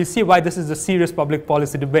 So you see why this is a serious public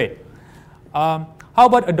policy debate. How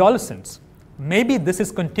about adolescents? Maybe this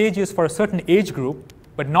is contagious for a certain age group,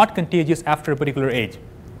 but not contagious after a particular age.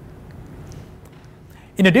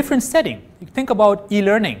 In a different setting, you think about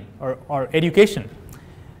e-learning or education.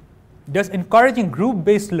 Does encouraging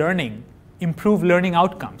group-based learning improve learning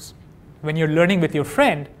outcomes? When you're learning with your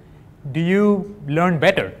friend, do you learn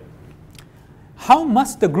better? How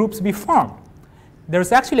must the groups be formed?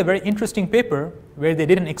 There's actually a very interesting paper where they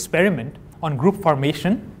did an experiment on group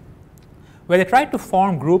formation, where they tried to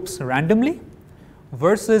form groups randomly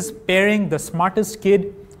versus pairing the smartest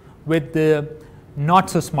kid with the not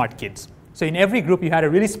so smart kids. So in every group, you had a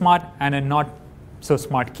really smart and a not so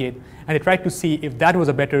smart kid, and they tried to see if that was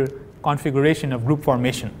a better configuration of group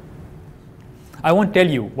formation. I won't tell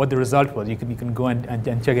you what the result was. You can go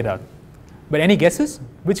and check it out. But any guesses?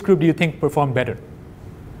 Which group do you think performed better?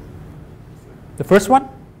 The first one?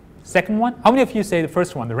 Second one? How many of you say the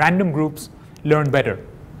first one? The random groups learn better.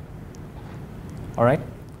 All right.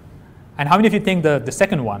 And how many of you think the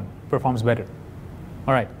second one performs better?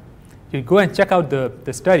 All right. If you go and check out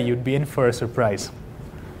the study, you'd be in for a surprise.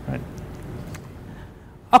 Right.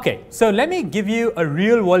 OK, so let me give you a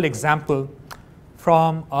real-world example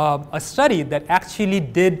from a study that actually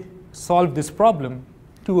did solve this problem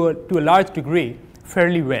to a large degree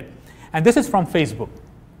fairly well. And this is from Facebook.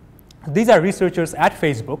 These are researchers at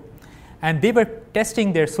Facebook, and they were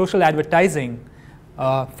testing their social advertising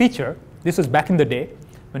feature. This was back in the day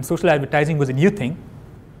when social advertising was a new thing.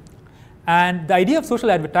 And the idea of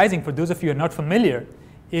social advertising, for those of you who are not familiar,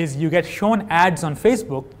 is you get shown ads on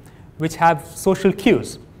Facebook which have social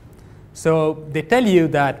cues. So they tell you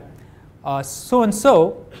that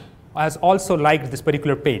so-and-so has also liked this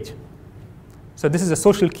particular page. So this is a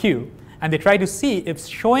social cue, and they try to see if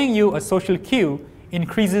showing you a social cue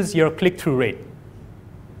increases your click-through rate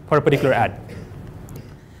for a particular ad.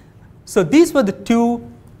 So these were the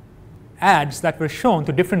two ads that were shown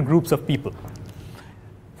to different groups of people.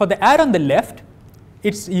 For the ad on the left,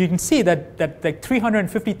 you can see that like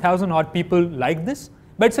 350,000 odd people like this,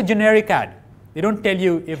 but it's a generic ad. They don't tell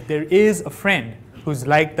you if there is a friend who's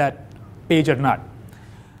liked that page or not.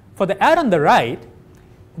 For the ad on the right,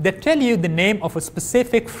 they tell you the name of a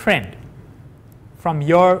specific friend from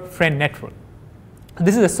your friend network.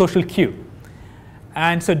 This is a social cue.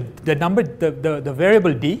 And so the number, the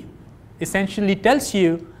variable d essentially tells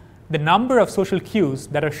you the number of social cues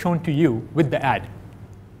that are shown to you with the ad.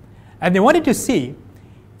 And they wanted to see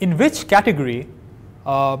in which category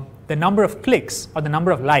the number of clicks or the number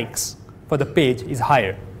of likes for the page is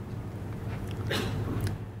higher.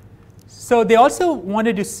 So they also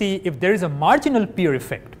wanted to see if there is a marginal peer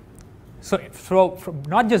effect. So from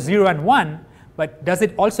not just 0 and 1, but does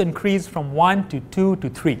it also increase from 1 to 2 to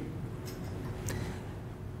 3?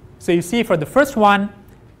 So you see for the first one,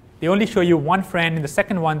 they only show you one friend. In the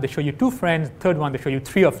second one, they show you two friends. The third one, they show you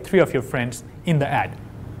three of your friends in the ad.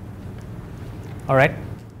 All right.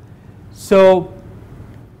 So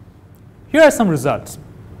here are some results.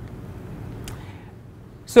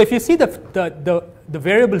 So if you see the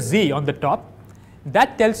variable z on the top,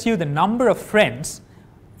 that tells you the number of friends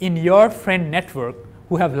in your friend network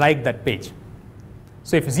who have liked that page.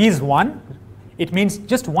 So if z is 1, it means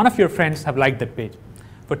just one of your friends have liked that page.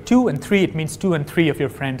 For 2 and 3, it means 2 and 3 of your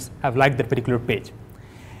friends have liked that particular page.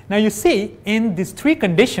 Now you see, in these three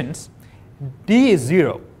conditions, d is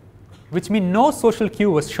 0, which means no social cue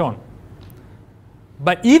was shown.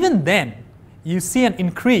 But even then, you see an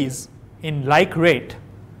increase in like rate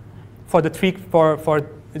for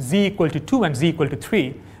z equal to 2 and z equal to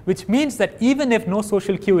 3, which means that even if no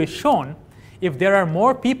social cue is shown, if there are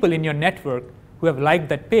more people in your network who have liked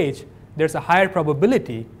that page, there's a higher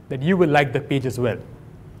probability that you will like the page as well.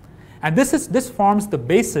 And this forms the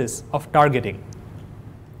basis of targeting.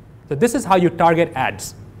 So this is how you target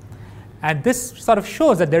ads. And this sort of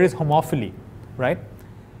shows that there is homophily, right?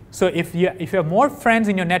 So if you have more friends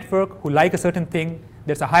in your network who like a certain thing,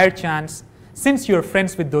 there's a higher chance, since you're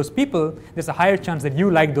friends with those people, there's a higher chance that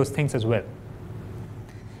you like those things as well.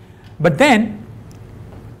 But then,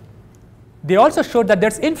 they also showed that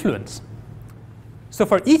there's influence. So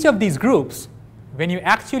for each of these groups, when you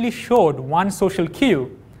actually showed one social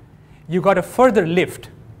cue, you got a further lift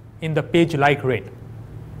in the page like rate.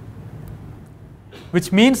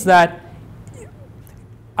 Which means that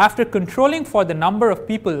after controlling for the number of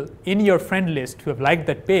people in your friend list who have liked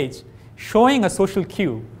that page, showing a social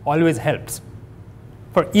cue always helps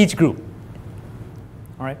for each group.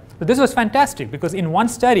 All right? So this was fantastic because in one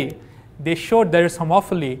study, they showed there is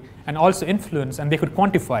homophily and also influence, and they could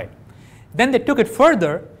quantify it. Then they took it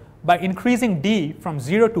further by increasing d from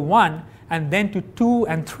 0 to 1 and then to 2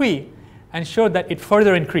 and 3 and showed that it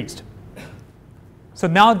further increased. So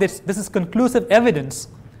now this is conclusive evidence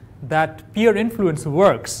that peer influence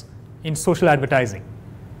works in social advertising.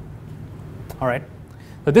 All right.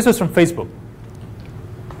 So this was from Facebook.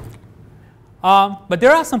 But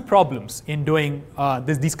there are some problems in doing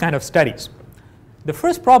these kind of studies. The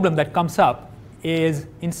first problem that comes up is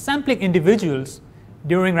in sampling individuals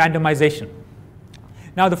during randomization.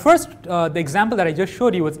 Now the example that I just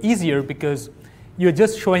showed you was easier because you're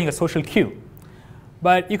just showing a social cue.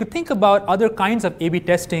 But you could think about other kinds of A/B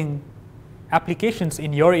testing applications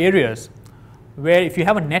in your areas where if you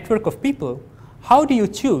have a network of people, how do you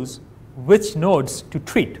choose which nodes to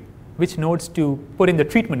treat, which nodes to put in the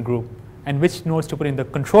treatment group, and which nodes to put in the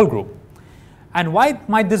control group? And why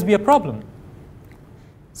might this be a problem?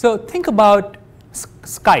 So think about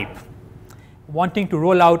Skype wanting to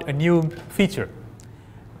roll out a new feature.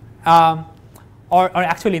 Or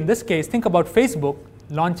actually in this case, think about Facebook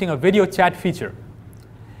launching a video chat feature.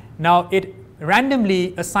 Now it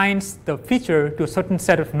randomly assigns the feature to a certain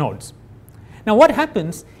set of nodes. Now what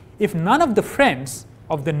happens if none of the friends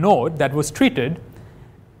of the node that was treated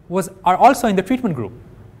are also in the treatment group?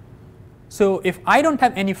 So if I don't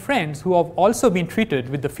have any friends who have also been treated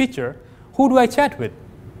with the feature, who do I chat with?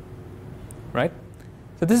 Right?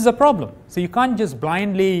 So this is a problem. So you can't just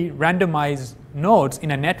blindly randomize nodes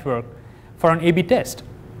in a network for an A/B test.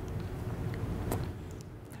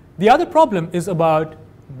 The other problem is about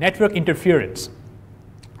network interference.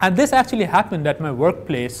 And this actually happened at my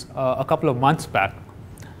workplace a couple of months back.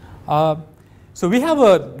 So we have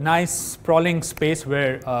a nice sprawling space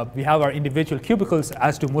where we have our individual cubicles,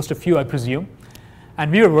 as do most of you, I presume.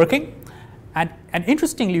 And we were working. And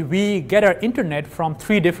interestingly, we get our internet from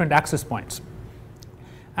 3 different access points.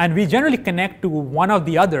 And we generally connect to one or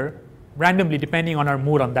the other randomly depending on our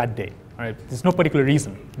mood on that day. All right? There's no particular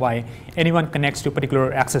reason why anyone connects to a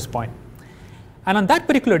particular access point. And on that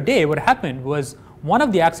particular day, what happened was one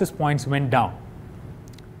of the access points went down.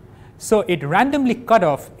 So it randomly cut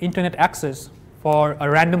off internet access for a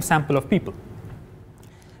random sample of people.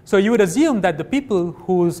 So you would assume that the people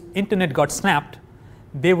whose internet got snapped,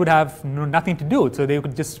 they would have nothing to do. So they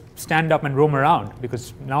could just stand up and roam around,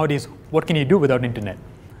 because nowadays, what can you do without internet?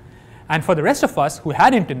 And for the rest of us who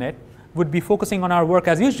had internet, would be focusing on our work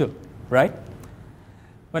as usual, right?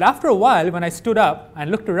 But after a while, when I stood up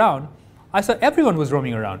and looked around, I saw everyone was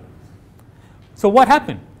roaming around. So what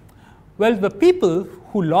happened? Well, the people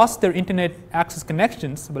who lost their internet access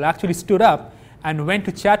connections actually stood up and went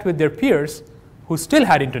to chat with their peers who still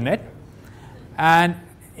had internet. And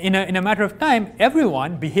in a matter of time,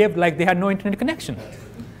 everyone behaved like they had no internet connection.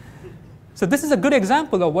 So this is a good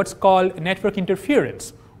example of what's called network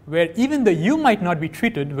interference, where even though you might not be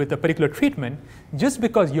treated with a particular treatment, just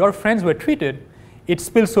because your friends were treated, it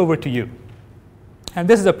spills over to you. And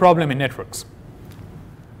this is a problem in networks.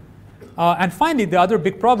 And finally, the other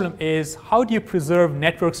big problem is, how do you preserve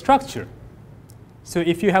network structure? So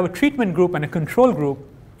if you have a treatment group and a control group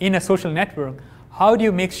in a social network, how do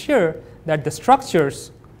you make sure that the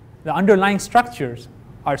structures, the underlying structures,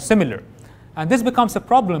 are similar? And this becomes a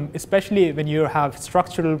problem, especially when you have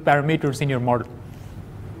structural parameters in your model.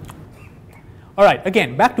 All right,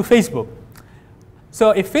 again, back to Facebook.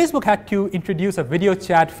 So if Facebook had to introduce a video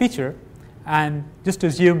chat feature, and just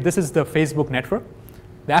assume this is the Facebook network,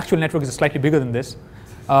 the actual network is slightly bigger than this,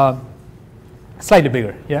 slightly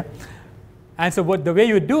bigger, yeah. And so the way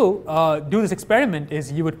you would do this experiment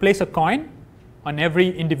is you would place a coin on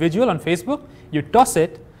every individual on Facebook, you toss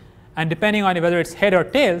it, and depending on whether it's head or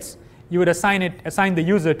tails, you would assign the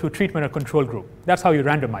user to a treatment or control group. That's how you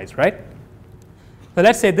randomize, right? So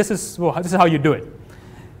let's say this is how you do it.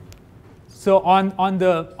 So on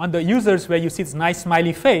the users where you see this nice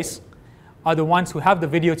smiley face are the ones who have the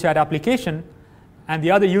video chat application, and the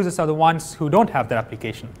other users are the ones who don't have that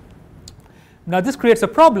application. Now this creates a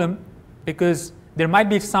problem, because there might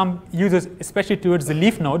be some users, especially towards the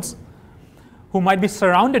leaf nodes, who might be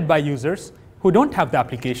surrounded by users who don't have the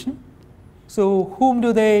application. So whom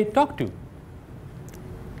do they talk to?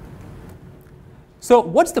 So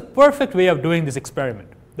what's the perfect way of doing this experiment?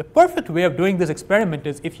 The perfect way of doing this experiment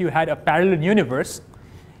is if you had a parallel universe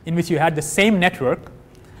in which you had the same network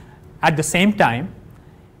at the same time.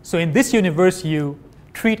 So in this universe, you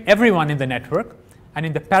treat everyone in the network, and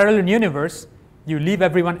in the parallel universe, you leave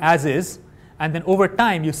everyone as is, and then over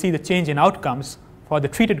time, you see the change in outcomes for the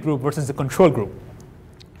treated group versus the control group.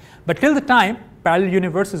 But till the time parallel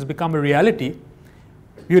universes become a reality,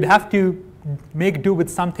 you'd have to make do with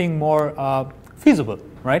something more feasible,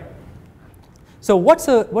 right? So what's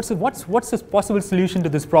a possible solution to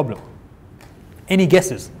this problem? Any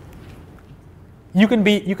guesses? You can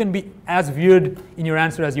be as weird in your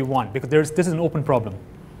answer as you want, because this is an open problem.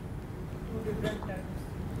 2 different times.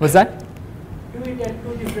 What's that? Do it at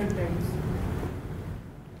 2 different times.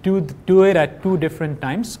 Do it at 2 different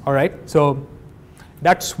times. All right. So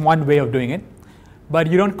that's one way of doing it, but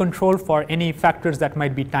you don't control for any factors that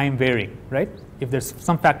might be time varying, right? If there's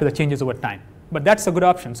some factor that changes over time, but that's a good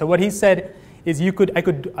option. So what he said is I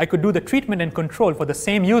could do the treatment and control for the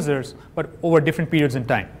same users, but over different periods in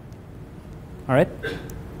time. All right.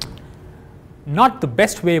 Not the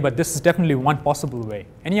best way, but this is definitely one possible way.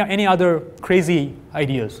 Any other crazy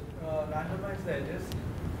ideas? Randomize the edges.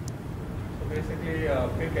 So basically,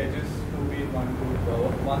 pick edges to be in one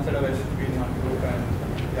group, one set of edges to be in one group,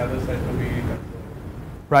 and the other set to be controlled.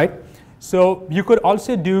 Right. So you could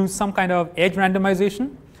also do some kind of edge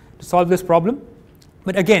randomization to solve this problem.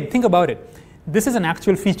 But again, think about it. This is an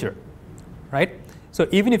actual feature, right? So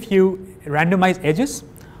even if you randomize edges,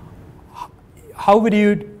 how would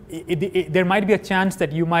you? There might be a chance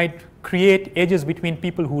that you might create edges between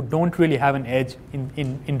people who don't really have an edge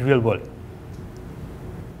in real world.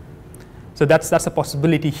 So that's a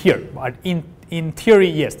possibility here. But in theory,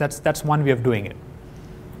 yes, that's one way of doing it.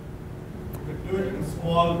 You could do it in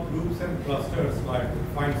small groups and clusters, like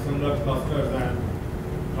find similar clusters and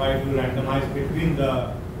try to randomize between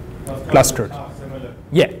the clusters that are similar.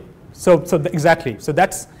 Yeah. Exactly. So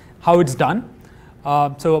that's how it's done.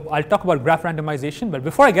 So I'll talk about graph randomization, but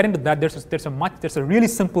before I get into that, there's a really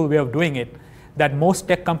simple way of doing it that most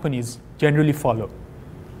tech companies generally follow.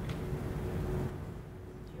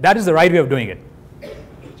 That is the right way of doing it.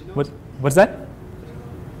 What's that?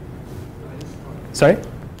 Sorry?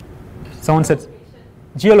 Someone said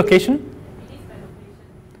geolocation?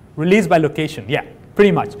 Release by location, yeah,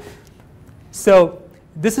 pretty much. So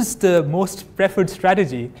this is the most preferred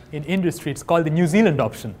strategy in industry. It's called the New Zealand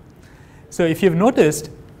option. So if you've noticed,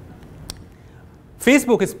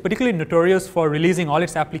 Facebook is particularly notorious for releasing all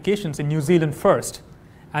its applications in New Zealand first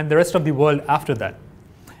and the rest of the world after that.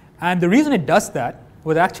 And the reason it does that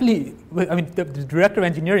was actually, I mean, the director of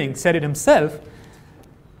engineering said it himself,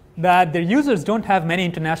 that their users don't have many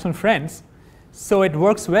international friends, so it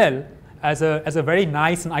works well as a very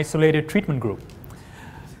nice and isolated treatment group.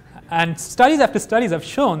 And studies after studies have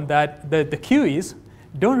shown that the QEs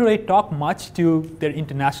don't really talk much to their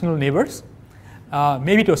international neighbors,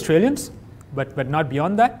 maybe to Australians, but not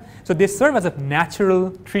beyond that. So they serve as a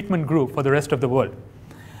natural treatment group for the rest of the world.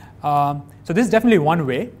 So this is definitely one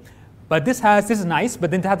way. But this is nice,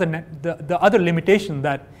 but then it has the other limitation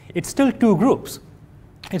that it's still two groups.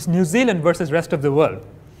 It's New Zealand versus rest of the world.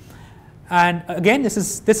 And again, this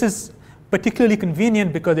is particularly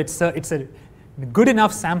convenient because it's a good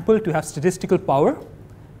enough sample to have statistical power.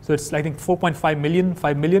 So it's, I think, 5 million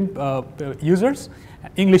users,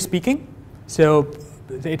 English speaking. So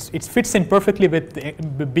it fits in perfectly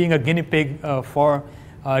with being a guinea pig for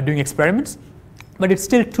doing experiments. But it's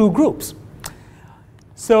still two groups.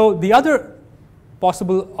 So the other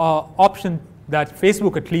possible option that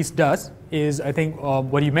Facebook at least does is, I think,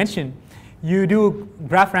 what you mentioned. You do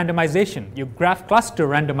graph randomization. You graph cluster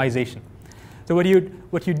randomization. So what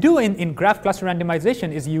you do in graph cluster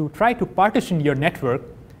randomization is you try to partition your network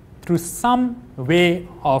through some way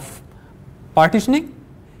of partitioning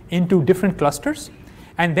into different clusters,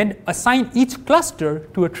 and then assign each cluster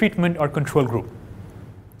to a treatment or control group.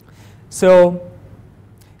 So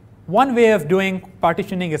one way of doing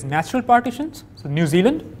partitioning is natural partitions, so New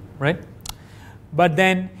Zealand, right? But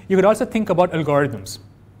then you could also think about algorithms.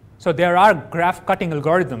 So there are graph cutting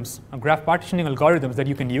algorithms, graph partitioning algorithms that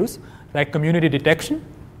you can use, like community detection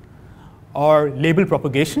or label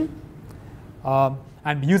propagation.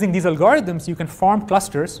 And using these algorithms, you can form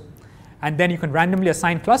clusters, and then you can randomly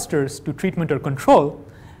assign clusters to treatment or control,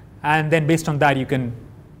 and then based on that you can.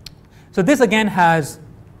 So this again has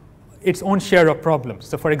its own share of problems.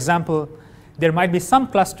 So for example, there might be some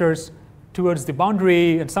clusters towards the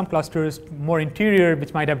boundary and some clusters more interior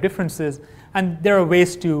which might have differences, and there are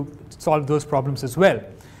ways to solve those problems as well.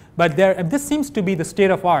 But this seems to be the state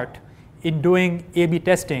of art in doing A/B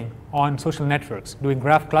testing on social networks, doing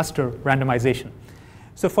graph cluster randomization.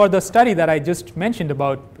 So for the study that I just mentioned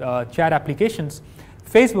about chat applications,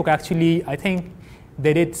 Facebook actually, I think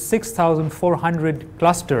they did 6,400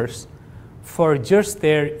 clusters for just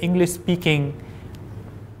their English-speaking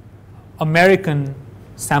American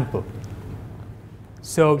sample.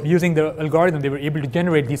 So using the algorithm, they were able to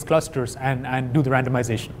generate these clusters and do the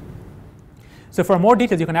randomization. So for more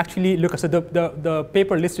details, you can actually look. So the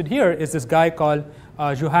paper listed here is this guy called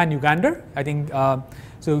Johan Ugander. I think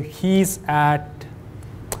so. He's at,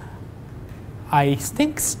 I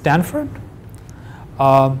think, Stanford.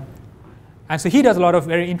 And so he does a lot of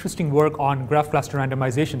very interesting work on graph cluster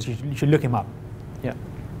randomization. So you should look him up. Yeah.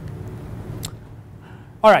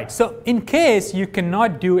 All right. So in case you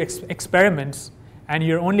cannot do experiments and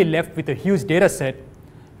you're only left with a huge data set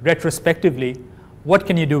retrospectively, what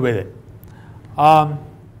can you do with it?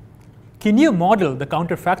 Can you model the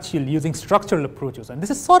counterfactual using structural approaches? And this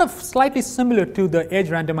is sort of slightly similar to the edge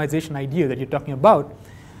randomization idea that you're talking about.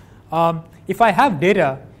 If I have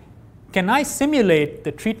data, can I simulate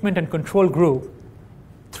the treatment and control group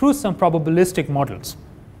through some probabilistic models?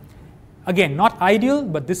 Again, not ideal,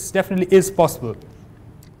 but this definitely is possible.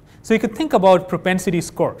 So you could think about propensity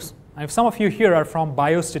scores. And if some of you here are from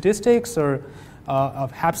biostatistics or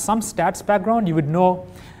have some stats background, you would know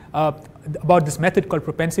about this method called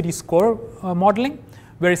propensity score modeling,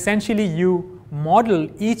 where essentially you model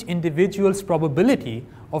each individual's probability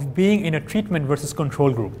of being in a treatment versus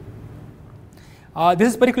control group. This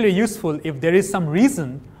is particularly useful if there is some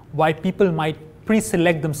reason why people might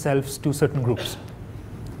pre-select themselves to certain groups.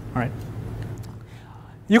 All right.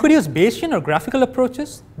 You could use Bayesian or graphical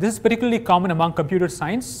approaches. This is particularly common among computer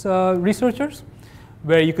science researchers,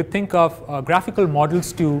 where you could think of graphical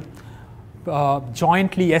models to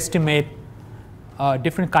jointly estimate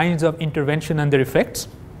different kinds of intervention and their effects.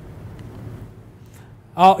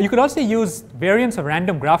 You could also use variants of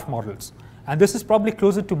random graph models. And this is probably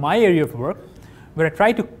closer to my area of work, where I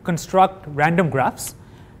try to construct random graphs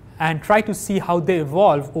and try to see how they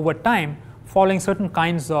evolve over time following certain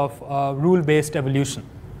kinds of rule-based evolution.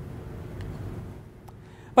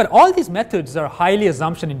 But all these methods are highly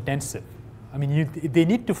assumption intensive. I mean, they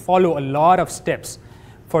need to follow a lot of steps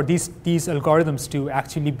for these algorithms to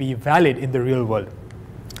actually be valid in the real world.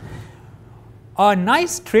 A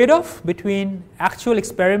nice trade-off between actual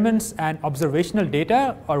experiments and observational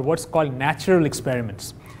data are what's called natural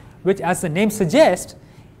experiments, which, as the name suggests,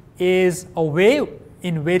 is a way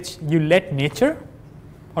in which you let nature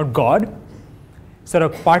or God sort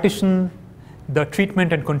of partition the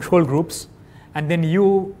treatment and control groups, and then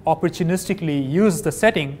you opportunistically use the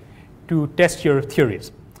setting to test your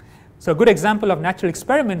theories. So a good example of natural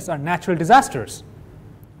experiments are natural disasters.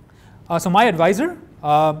 So my advisor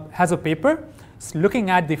has a paper looking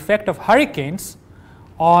at the effect of hurricanes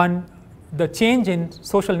on the change in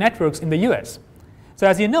social networks in the US. So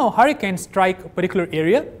as you know, hurricanes strike a particular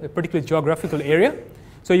area, a particular geographical area.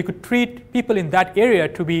 So you could treat people in that area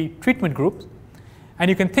to be treatment groups. And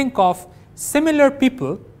you can think of similar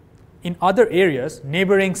people in other areas,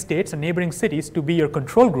 neighboring states and neighboring cities, to be your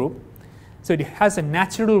control group. So it has a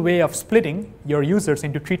natural way of splitting your users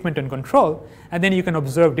into treatment and control, and then you can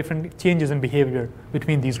observe different changes in behavior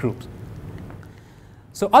between these groups.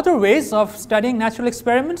 So other ways of studying natural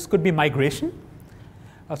experiments could be migration.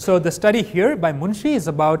 So the study here by Munshi is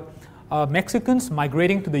about Mexicans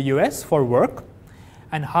migrating to the US for work,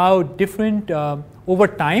 and how different, over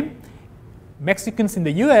time, Mexicans in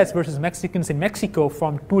the US versus Mexicans in Mexico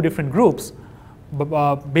form two different groups,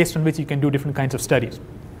 based on which you can do different kinds of studies.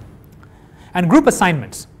 And group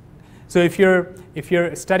assignments. So if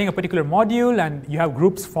you're studying a particular module and you have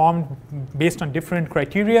groups formed based on different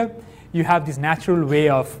criteria, you have this natural way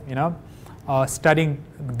of studying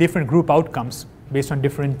different group outcomes based on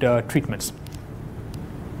different treatments.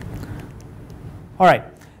 All right.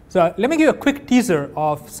 So let me give you a quick teaser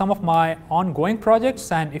of some of my ongoing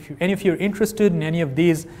projects, and if any of you are interested in any of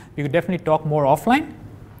these, we could definitely talk more offline.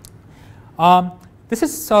 This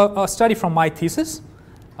is a study from my thesis.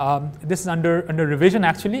 This is under revision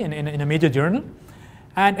actually in a major journal.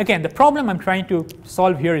 And again, the problem I'm trying to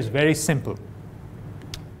solve here is very simple.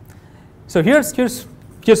 So here's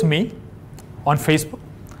me on Facebook.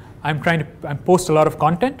 I post a lot of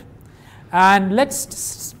content. And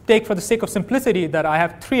let's take, for the sake of simplicity, that I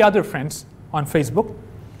have 3 other friends on Facebook.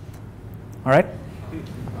 All right?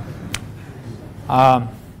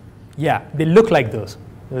 Yeah, they look like those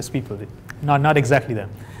people. Not exactly them.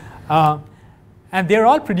 And they're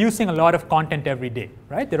all producing a lot of content every day,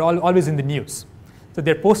 right? They're always in the news. So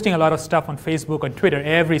they're posting a lot of stuff on Facebook and Twitter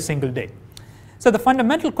every single day. So the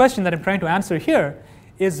fundamental question that I'm trying to answer here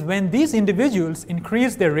is, when these individuals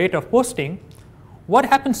increase their rate of posting, what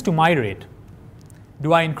happens to my rate?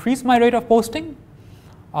 Do I increase my rate of posting?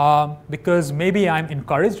 Because maybe I'm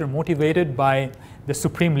encouraged or motivated by the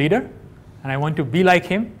supreme leader, and I want to be like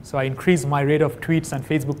him, so I increase my rate of tweets and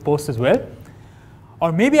Facebook posts as well.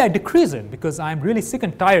 Or maybe I decrease it because I'm really sick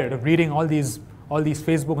and tired of reading all these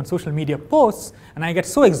Facebook and social media posts, and I get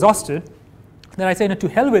so exhausted that I say, no, to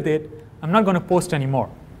hell with it, I'm not going to post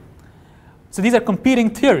anymore. So these are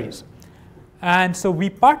competing theories. And so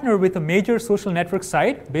we partner with a major social network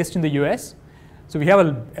site based in the US. So we have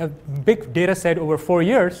a big data set over 4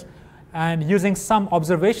 years, and using some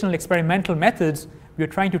observational experimental methods, we are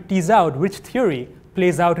trying to tease out which theory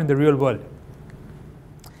plays out in the real world.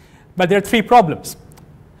 But there are 3 problems.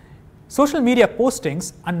 Social media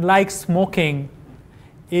postings, unlike smoking,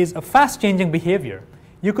 is a fast-changing behavior.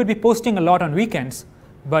 You could be posting a lot on weekends,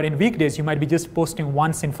 but in weekdays you might be just posting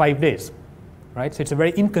once in 5 days, right? So it's a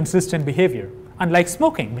very inconsistent behavior, unlike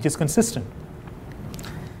smoking, which is consistent.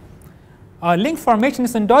 Link formation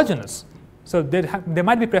is endogenous, so there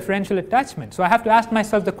might be preferential attachment. So I have to ask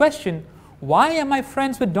myself the question, why am I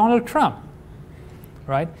friends with Donald Trump,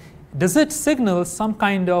 right? Does it signal some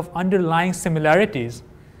kind of underlying similarities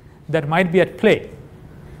that might be at play?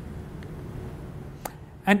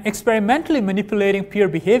 And experimentally manipulating peer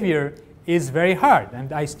behavior is very hard,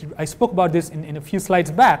 and I spoke about this in a few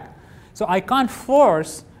slides back. So I can't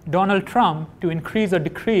force Donald Trump to increase or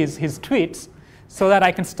decrease his tweets so that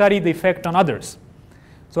I can study the effect on others.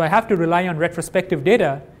 So I have to rely on retrospective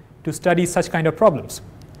data to study such kind of problems.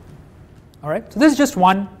 All right, so this is just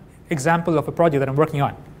one example of a project that I'm working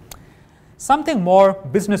on. Something more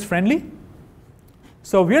business friendly.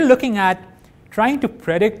 So we're looking at trying to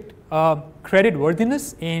predict credit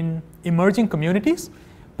worthiness in emerging communities,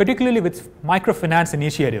 particularly with microfinance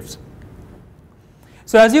initiatives.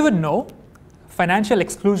 So as you would know, financial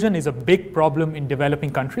exclusion is a big problem in developing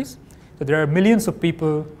countries. So there are millions of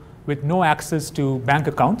people with no access to bank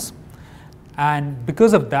accounts, and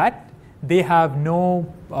because of that, they have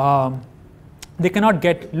they cannot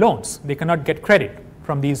get loans, they cannot get credit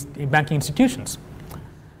from these banking institutions.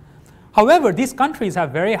 However, these countries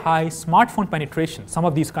have very high smartphone penetration, some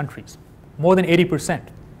of these countries, more than 80%,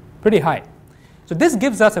 pretty high. So this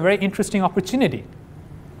gives us a very interesting opportunity.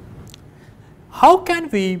 How can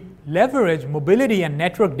we leverage mobility and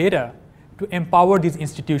network data to empower these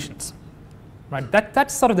institutions. Right?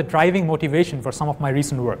 That's sort of the driving motivation for some of my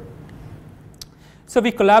recent work. So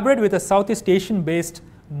we collaborate with a Southeast Asian-based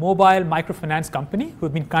mobile microfinance company who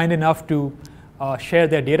have been kind enough to share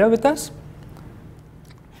their data with us.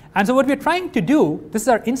 And so what we're trying to do, this is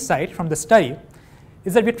our insight from the study,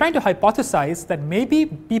 is that we're trying to hypothesize that maybe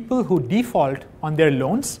people who default on their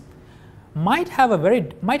loans might have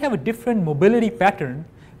a different mobility pattern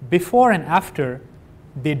before and after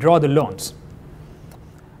they draw the loans,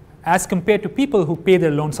 as compared to people who pay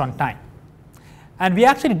their loans on time. And we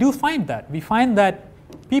actually do find that. We find that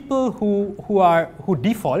people who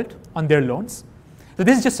default on their loans, so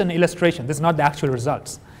this is just an illustration, this is not the actual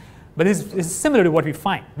results, but this is similar to what we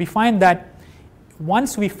find. We find that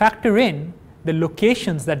once we factor in the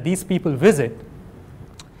locations that these people visit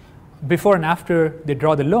before and after they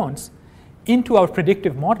draw the loans into our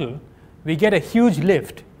predictive model, we get a huge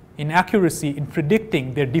lift in accuracy in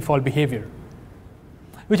predicting their default behavior,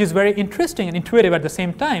 which is very interesting and intuitive at the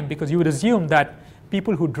same time, because you would assume that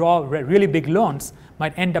people who draw really big loans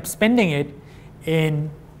might end up spending it in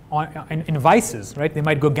vices, right? They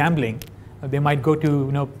might go gambling, they might go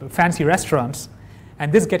to fancy restaurants,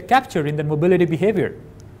 and this get captured in their mobility behavior.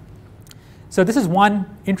 So this is one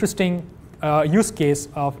interesting use case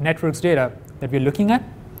of networks data that we're looking at.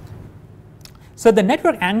 So the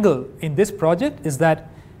network angle in this project is that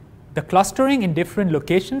the clustering in different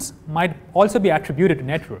locations might also be attributed to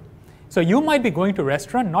network. So you might be going to a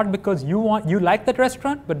restaurant not because you like that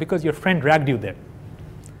restaurant, but because your friend dragged you there.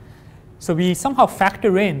 So we somehow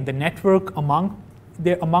factor in the network among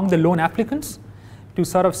the loan applicants to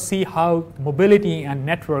sort of see how mobility and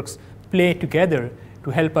networks play together to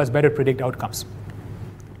help us better predict outcomes.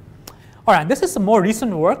 All right, this is some more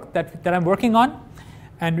recent work that I'm working on,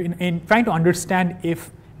 and in trying to understand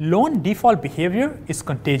if loan default behavior is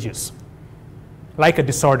contagious, like a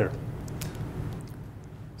disorder.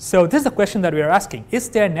 So this is the question that we are asking. Is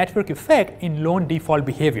there a network effect in loan default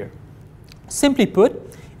behavior? Simply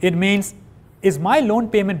put, it means, is my loan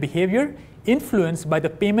payment behavior influenced by the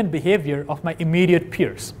payment behavior of my immediate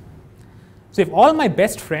peers? So if all my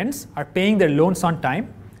best friends are paying their loans on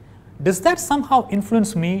time, does that somehow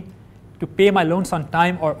influence me to pay my loans on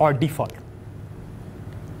time or default?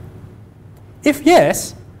 If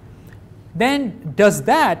yes, then does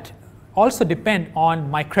that also depend on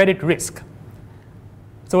my credit risk?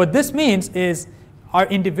 So what this means is, are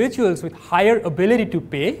individuals with higher ability to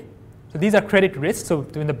pay, so these are credit risks, so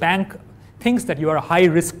when the bank thinks that you are a high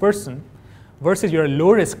risk person versus you're a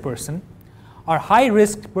low risk person, are high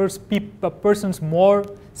risk persons more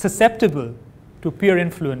susceptible to peer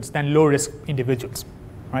influence than low risk individuals,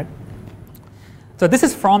 right? So this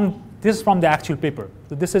is from the actual paper.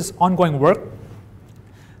 So this is ongoing work.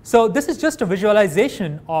 So this is just a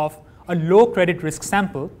visualization of a low credit risk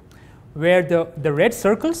sample where the red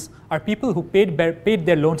circles are people who paid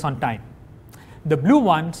their loans on time. The blue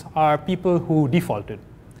ones are people who defaulted.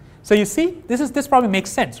 So you see, this probably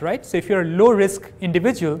makes sense, right? So if you're a low risk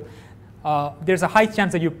individual, there's a high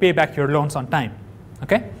chance that you pay back your loans on time,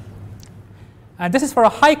 okay? And this is for a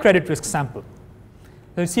high credit risk sample.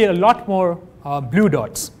 So you see a lot more blue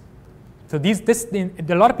dots. So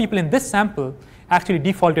a lot of people in this sample actually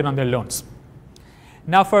defaulted on their loans.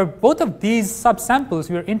 Now for both of these subsamples,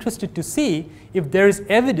 we are interested to see if there is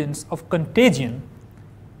evidence of contagion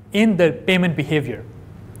in the payment behavior.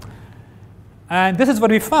 And this is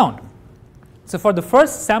what we found. So for the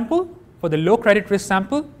first sample, for the low credit risk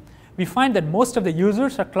sample, we find that most of the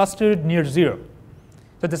users are clustered near 0.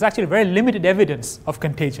 So there's actually very limited evidence of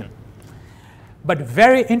contagion. But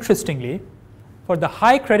very interestingly, for the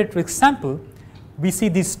high credit risk sample, we see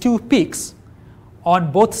these two peaks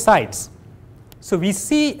on both sides. So we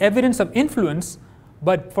see evidence of influence,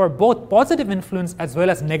 but for both positive influence as well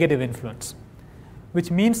as negative influence, which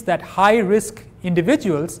means that high risk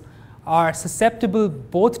individuals are susceptible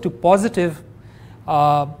both to positive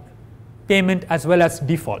payment as well as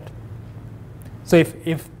default. So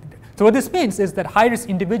so what this means is that high risk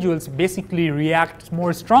individuals basically react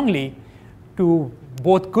more strongly to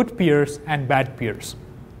both good peers and bad peers,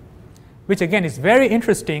 which again is very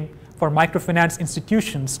interesting for microfinance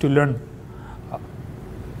institutions to learn.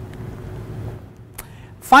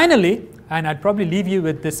 Finally, and I'd probably leave you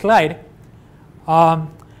with this slide,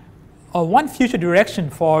 one future direction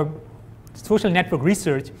for social network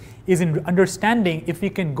research is in understanding if we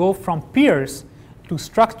can go from peers to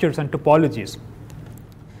structures and topologies.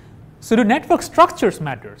 So do network structures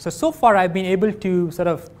matter? So far I've been able to sort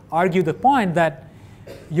of argue the point that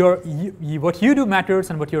what you do matters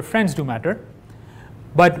and what your friends do matter.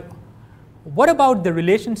 But what about the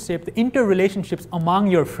relationship, the interrelationships among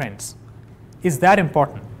your friends? Is that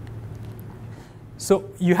important? So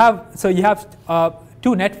you have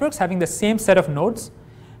two networks having the same set of nodes,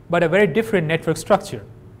 but a very different network structure.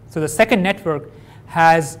 So the second network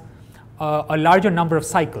has a larger number of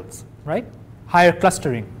cycles, right? Higher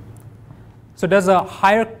clustering. So does a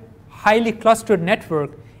highly clustered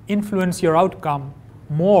network influence your outcome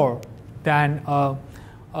more than a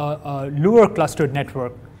lower clustered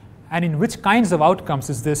network? And in which kinds of outcomes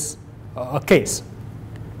is this a case?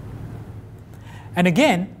 And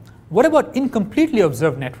again, what about incompletely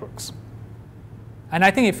observed networks? And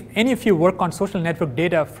I think if any of you work on social network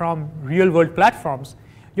data from real-world platforms,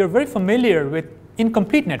 you're very familiar with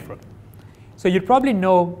incomplete network. So you'd probably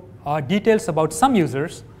know details about some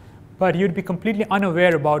users, but you'd be completely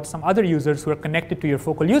unaware about some other users who are connected to your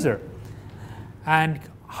focal user. And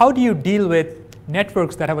how do you deal with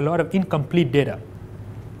networks that have a lot of incomplete data?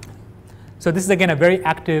 So this is, again, a very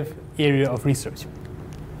active area of research.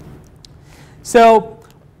 So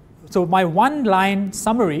my one-line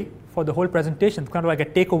summary for the whole presentation, kind of like a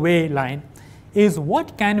takeaway line, is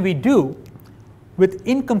what can we do with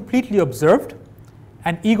incompletely observed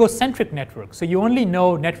and egocentric networks? So you only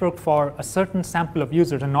know network for a certain sample of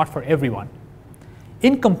users and not for everyone.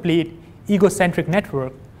 Incomplete, egocentric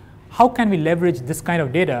network, how can we leverage this kind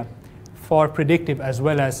of data for predictive as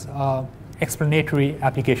well as explanatory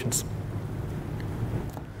applications?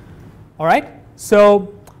 All right,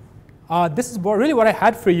 so this is really what I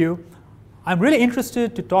had for you. I'm really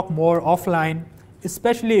interested to talk more offline,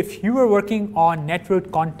 especially if you are working on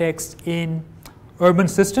network context in urban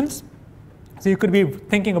systems. So you could be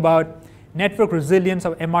thinking about network resilience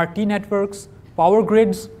of MRT networks, power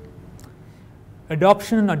grids,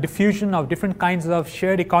 adoption or diffusion of different kinds of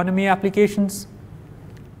shared economy applications.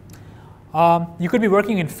 You could be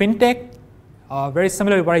working in fintech, very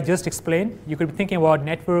similar to what I just explained. You could be thinking about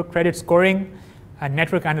network credit scoring and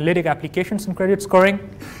network analytic applications in credit scoring.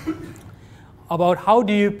 About how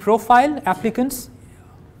do you profile applicants,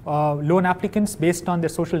 loan applicants, based on their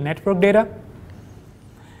social network data.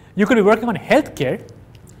 You could be working on healthcare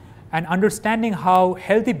and understanding how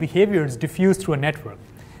healthy behaviors diffuse through a network.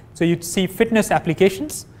 So you'd see fitness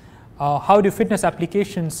applications. How do fitness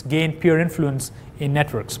applications gain peer influence in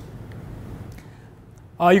networks?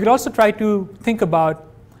 You could also try to think about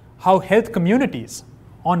how health communities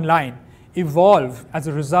online evolve as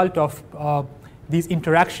a result of these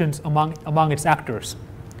interactions among its actors.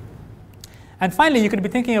 And finally, you could be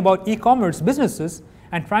thinking about e-commerce businesses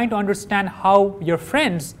and trying to understand how your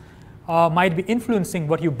friends might be influencing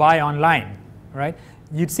what you buy online, right?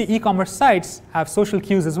 You'd see e-commerce sites have social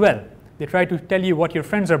cues as well. They try to tell you what your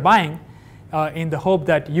friends are buying in the hope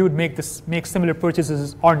that you would make similar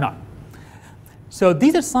purchases or not. So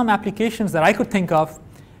these are some applications that I could think of.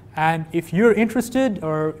 And if you're interested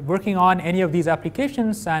or working on any of these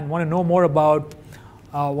applications and want to know more about,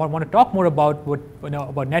 want to talk more about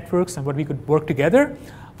about networks and what we could work together,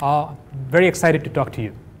 very excited to talk to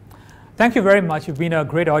you. Thank you very much. You've been a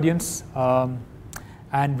great audience.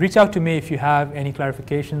 And reach out to me if you have any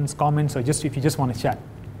clarifications, comments, or if you just want to chat.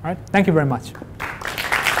 All right. Thank you very much.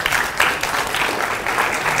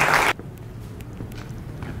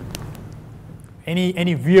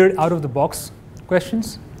 Any weird out of the box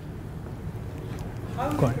questions? How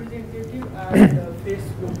representative are the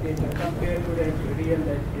Facebook data compared to the real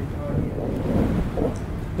life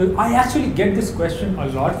data? I actually get this question a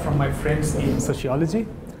lot from my friends in sociology,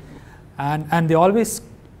 and they always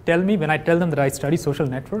tell me, when I tell them that I study social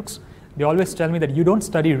networks, they always tell me that you don't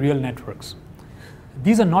study real networks.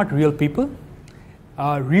 These are not real people.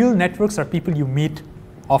 Real networks are people you meet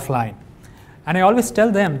offline. And I always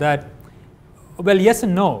tell them that, well, yes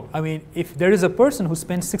and no. I mean, if there is a person who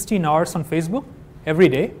spends 16 hours on Facebook every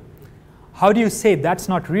day, how do you say that's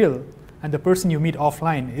not real and the person you meet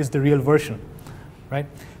offline is the real version, right?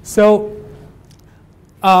 So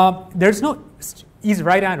there's no easy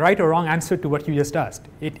right or wrong answer to what you just asked.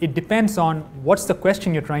 It depends on what's the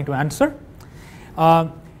question you're trying to answer.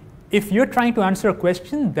 If you're trying to answer a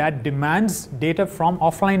question that demands data from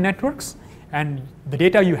offline networks and the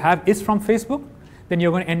data you have is from Facebook, then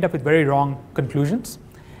you're going to end up with very wrong conclusions,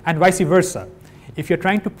 and vice versa. If you're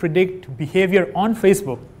trying to predict behavior on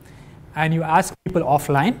Facebook and you ask people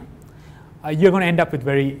offline, you're going to end up with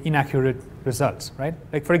very inaccurate results, right?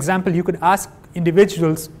 Like, for example, you could ask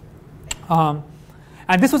individuals, and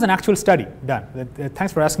this was an actual study done.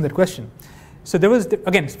 Thanks for asking that question. So there was,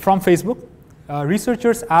 again, from Facebook,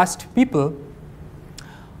 researchers asked people,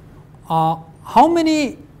 how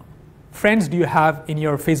many friends do you have in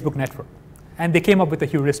your Facebook network? And they came up with a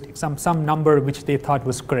heuristic, some number which they thought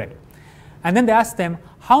was correct. And then they asked them,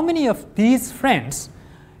 how many of these friends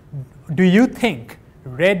do you think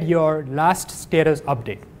read your last status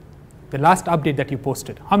update? The last update that you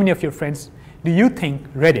posted. How many of your friends do you think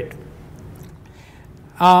read it?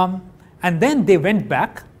 And then they went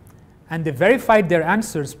back and they verified their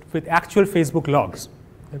answers with actual Facebook logs,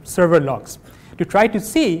 server logs, to try to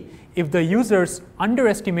see if the users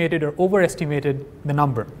underestimated or overestimated the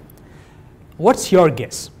number. What's your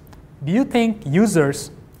guess? Do you think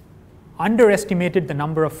users underestimated the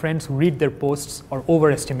number of friends who read their posts or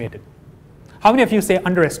overestimated? How many of you say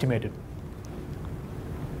underestimated?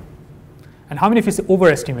 And how many of you say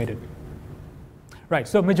overestimated? Right,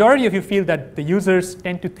 so majority of you feel that the users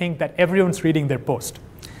tend to think that everyone's reading their post.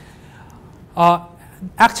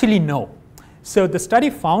 Actually, no. So the study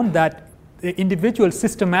found that the individuals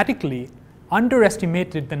systematically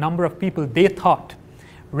underestimated the number of people they thought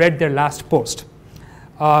read their last post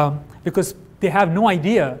because they have no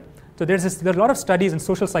idea. So there's a lot of studies in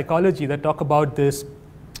social psychology that talk about this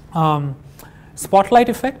spotlight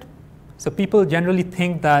effect. So people generally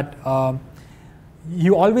think that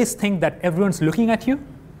you always think that everyone's looking at you.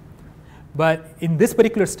 But in this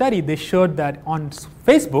particular study, they showed that on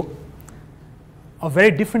Facebook, a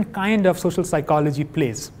very different kind of social psychology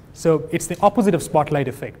plays. So it's the opposite of spotlight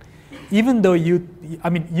effect. Even though you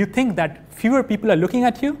think that fewer people are looking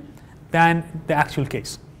at you than the actual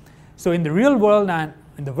case. So in the real world and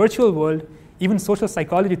in the virtual world, even social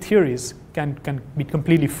psychology theories can be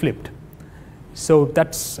completely flipped. So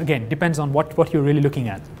that's, again, depends on what you're really looking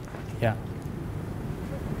at. Yeah.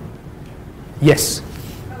 Yes?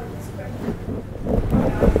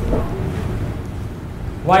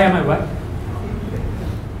 Why am I what?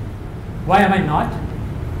 Why am I not?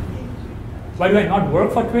 Why do I not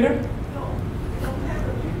work for Twitter? No, you don't have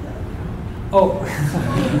a Twitter. Oh.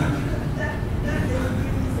 that is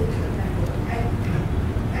really social network.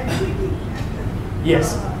 And tweeting happened.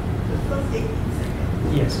 Yes. The first 18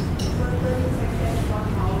 seconds. Yes. So 30 seconds,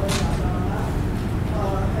 1 hour, blah, blah, blah.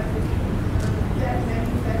 That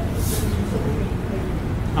manufactures so many things.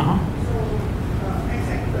 So,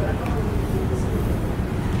 exactly, I'm not going to do this.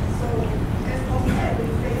 So, as compared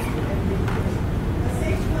with Facebook and LinkedIn, the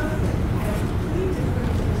same person has 3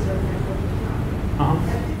 different social network accounts.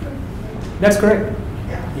 And different behaviors. That's correct.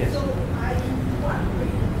 Yeah. Yes. So, I'm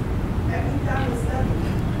wondering, every time a study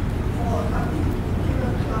for a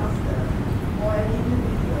particular cluster or an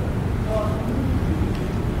individual or a community,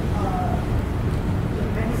 the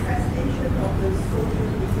manifestation of the social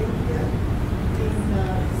behavior in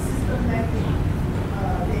systematic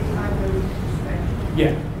data analytics strategy.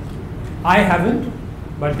 Yeah. I haven't,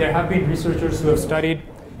 but there have been researchers who have studied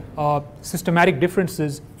systematic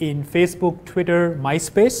differences in Facebook, Twitter,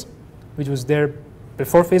 MySpace, which was there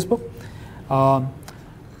before Facebook.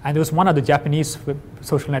 And there was one other Japanese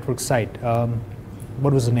social network site.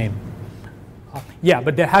 What was the name? Yeah,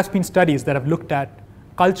 but there has been studies that have looked at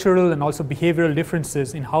cultural and also behavioral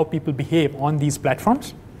differences in how people behave on these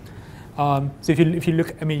platforms. So if you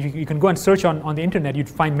look, I mean, you can go and search on the internet, you'd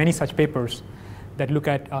find many such papers that look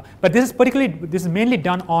at, but this is mainly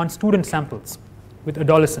done on student samples with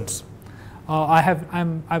adolescents. I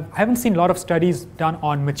haven't seen a lot of studies done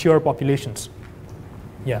on mature populations.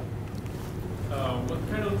 Yeah. What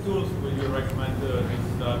kind of tools would you recommend to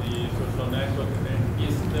study social network? And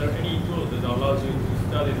is there any tool that allows you to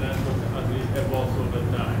study the network as it evolves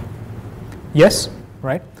over time? Yes,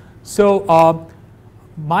 right. So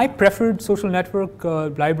my preferred social network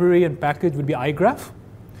library and package would be iGraph,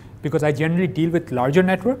 because I generally deal with larger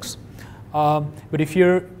networks. But if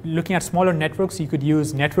you're looking at smaller networks, you could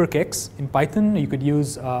use NetworkX in Python. You could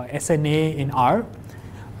use SNA in R.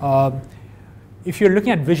 If you're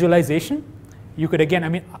looking at visualization, you could, again, I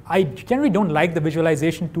mean, I generally don't like the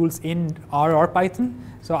visualization tools in R or Python.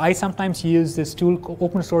 So I sometimes use this tool,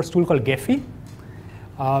 open source tool called Gephi.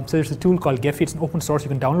 So there's a tool called Gephi. It's an open source. You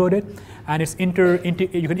can download it, and it's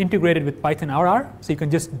you can integrate it with Python RR. So you can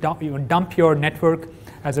just dump your network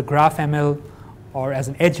as a GraphML or as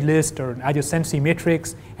an edge list or an adjacency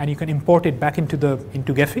matrix, and you can import it back into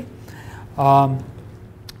Gephi.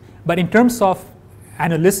 But in terms of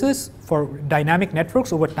analysis for dynamic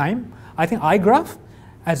networks over time, I think iGraph,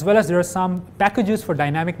 as well as there are some packages for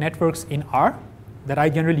dynamic networks in R that I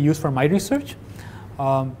generally use for my research.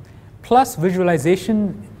 Plus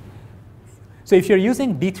visualization. So if you're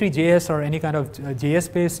using D3.js or any kind of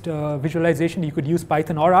JS-based visualization, you could use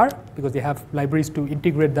Python or R, because they have libraries to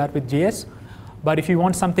integrate that with JS. But if you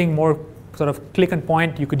want something more sort of click and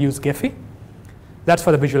point, you could use Gephi. That's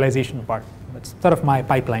for the visualization part. That's sort of my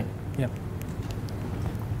pipeline. Yeah.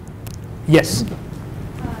 Yes? It's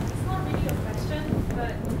not really a question,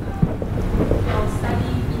 but your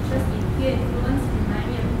study interest in PhD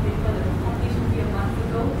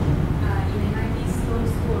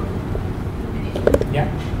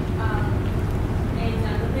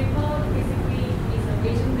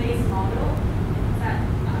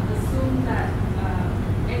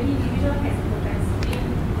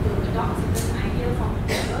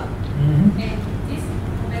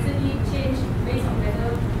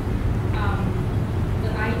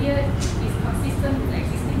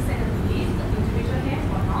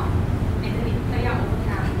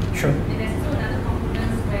Sure. And there's also another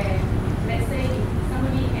component where, let's say, if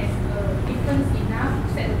somebody has a difference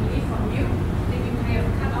enough set of belief from you, then you kind of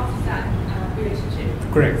cut off that relationship.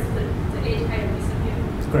 Correct. So the age kind of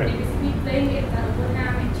disappears. Correct. And basically playing it over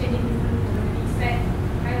time and changing different community set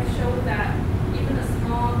kind of shows that even a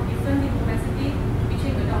small difference in complexity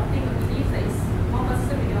between adopting a belief that is more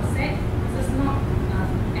consistent with your set versus not,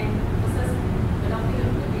 and versus adopting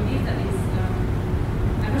a belief that is,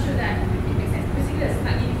 I'm not sure that it makes sense. Basically, a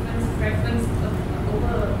slightly different preference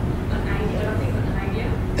over an idea, adopting an idea,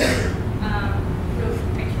 will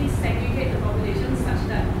actually segregate the population such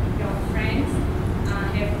that your friends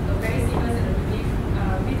have a very similar set of belief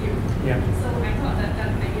with you. Yeah. So I thought that that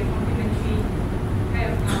might be a complementary kind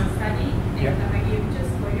of study, and Yeah. that might be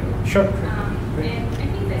just for you. Sure. And I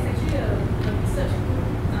think there's actually a research group,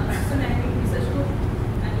 systematic research group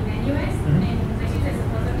in the US, Mhm. and actually there's a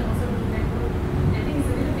person that also do that group. I think it's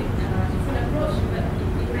a little bit different approach, but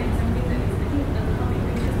it might be something that is, I think, the topic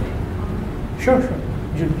we just went. Sure, sure.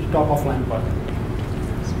 You should talk offline about it.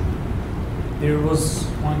 There was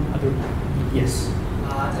one other. Yes.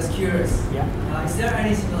 Just curious. Yeah. Is there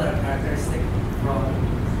any similar characteristic from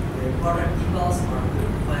the important peoples or the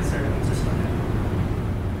influencer just on that?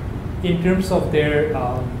 In terms of their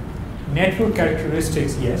network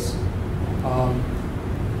characteristics, yes.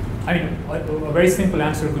 I mean, a very simple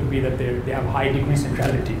answer could be that they have high degree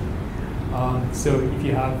centrality. So if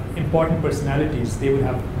you have important personalities, they would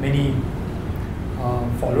have many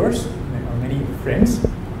followers or many friends.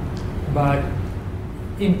 But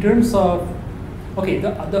in terms of, okay,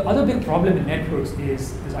 the other big problem in networks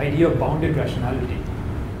is this idea of bounded rationality.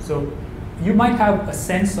 So you might have a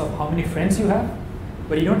sense of how many friends you have,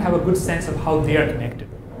 but you don't have a good sense of how they are connected,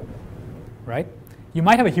 right? You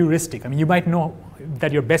might have a heuristic. I mean, you might know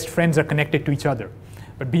that your best friends are connected to each other,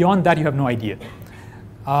 but beyond that, you have no idea.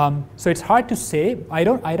 So it's hard to say. I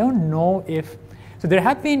don't know if, so there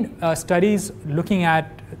have been studies looking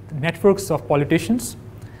at networks of politicians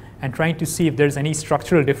and trying to see if there's any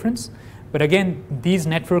structural difference. But again, these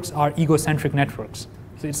networks are egocentric networks.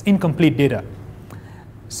 So it's incomplete data.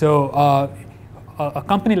 So a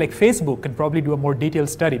company like Facebook can probably do a more detailed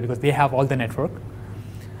study because they have all the network.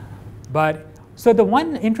 But so the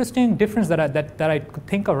one interesting difference that I could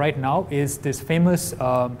think of right now is this famous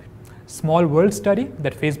small world study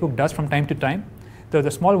that Facebook does from time to time. So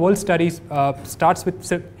the small world study starts with,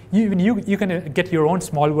 so you can get your own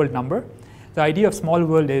small world number. The idea of small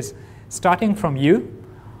world is starting from you,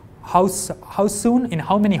 how soon, in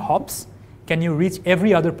how many hops can you reach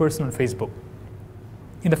every other person on Facebook,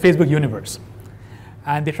 in the Facebook universe.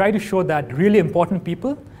 And they try to show that really important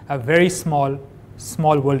people have very small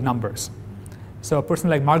world numbers. So a person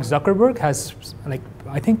like Mark Zuckerberg has, like,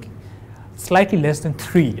 I think, slightly less than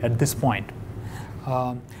 3 at this point.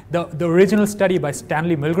 The original study by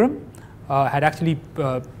Stanley Milgram had actually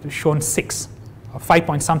shown 6, or 5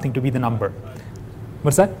 point something to be the number.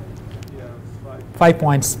 What's that? Yeah, 5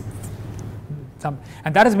 points.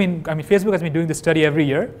 And that has been, I mean, Facebook has been doing this study every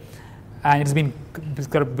year, and it's been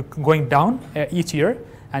going down each year.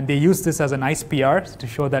 And they use this as a nice PR to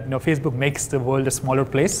show that, you know, Facebook makes the world a smaller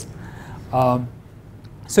place.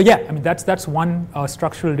 So yeah, I mean, that's one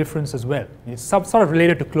structural difference as well. It's sort of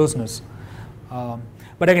related to closeness.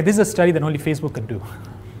 But again, this is a study that only Facebook can do.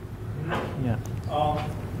 Yeah. How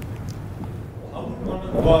would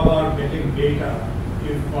one go about getting data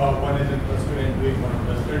if one is interested in doing one of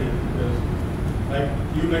the studies? Because, like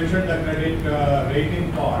you mentioned the credit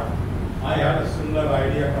rating part, I had a similar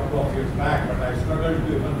idea a couple of years back, but I struggled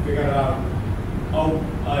to even figure out how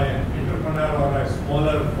an entrepreneur or a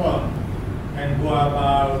smaller firm can go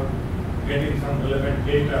about getting some relevant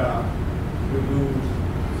data to do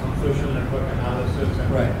some social network analysis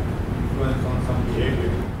and influence on some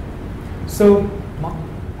behavior. So,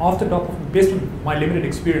 off the top of, based on my limited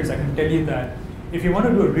experience, I can tell you that if you want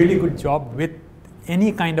to do a really good job with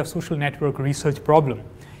any kind of social network research problem,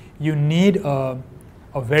 you need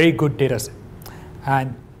a very good data set.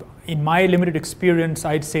 And in my limited experience,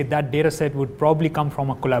 I'd say that data set would probably come from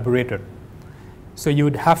a collaborator. So you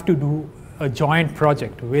would have to do a joint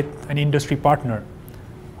project with an industry partner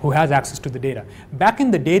who has access to the data. Back in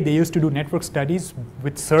the day, they used to do network studies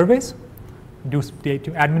with surveys, to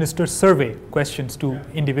administer survey questions to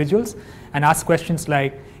individuals and ask questions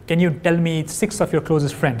like, can you tell me 6 of your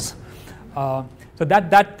closest friends? So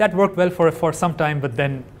that worked well for some time, but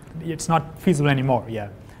then it's not feasible anymore, yeah.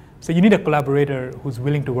 So you need a collaborator who's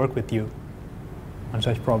willing to work with you on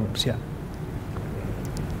such problems, yeah.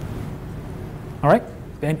 All right,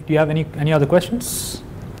 do you have any other questions?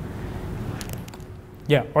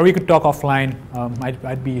 Yeah, or we could talk offline.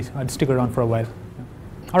 I'd stick around for a while.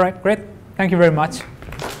 All right, great. Thank you very much.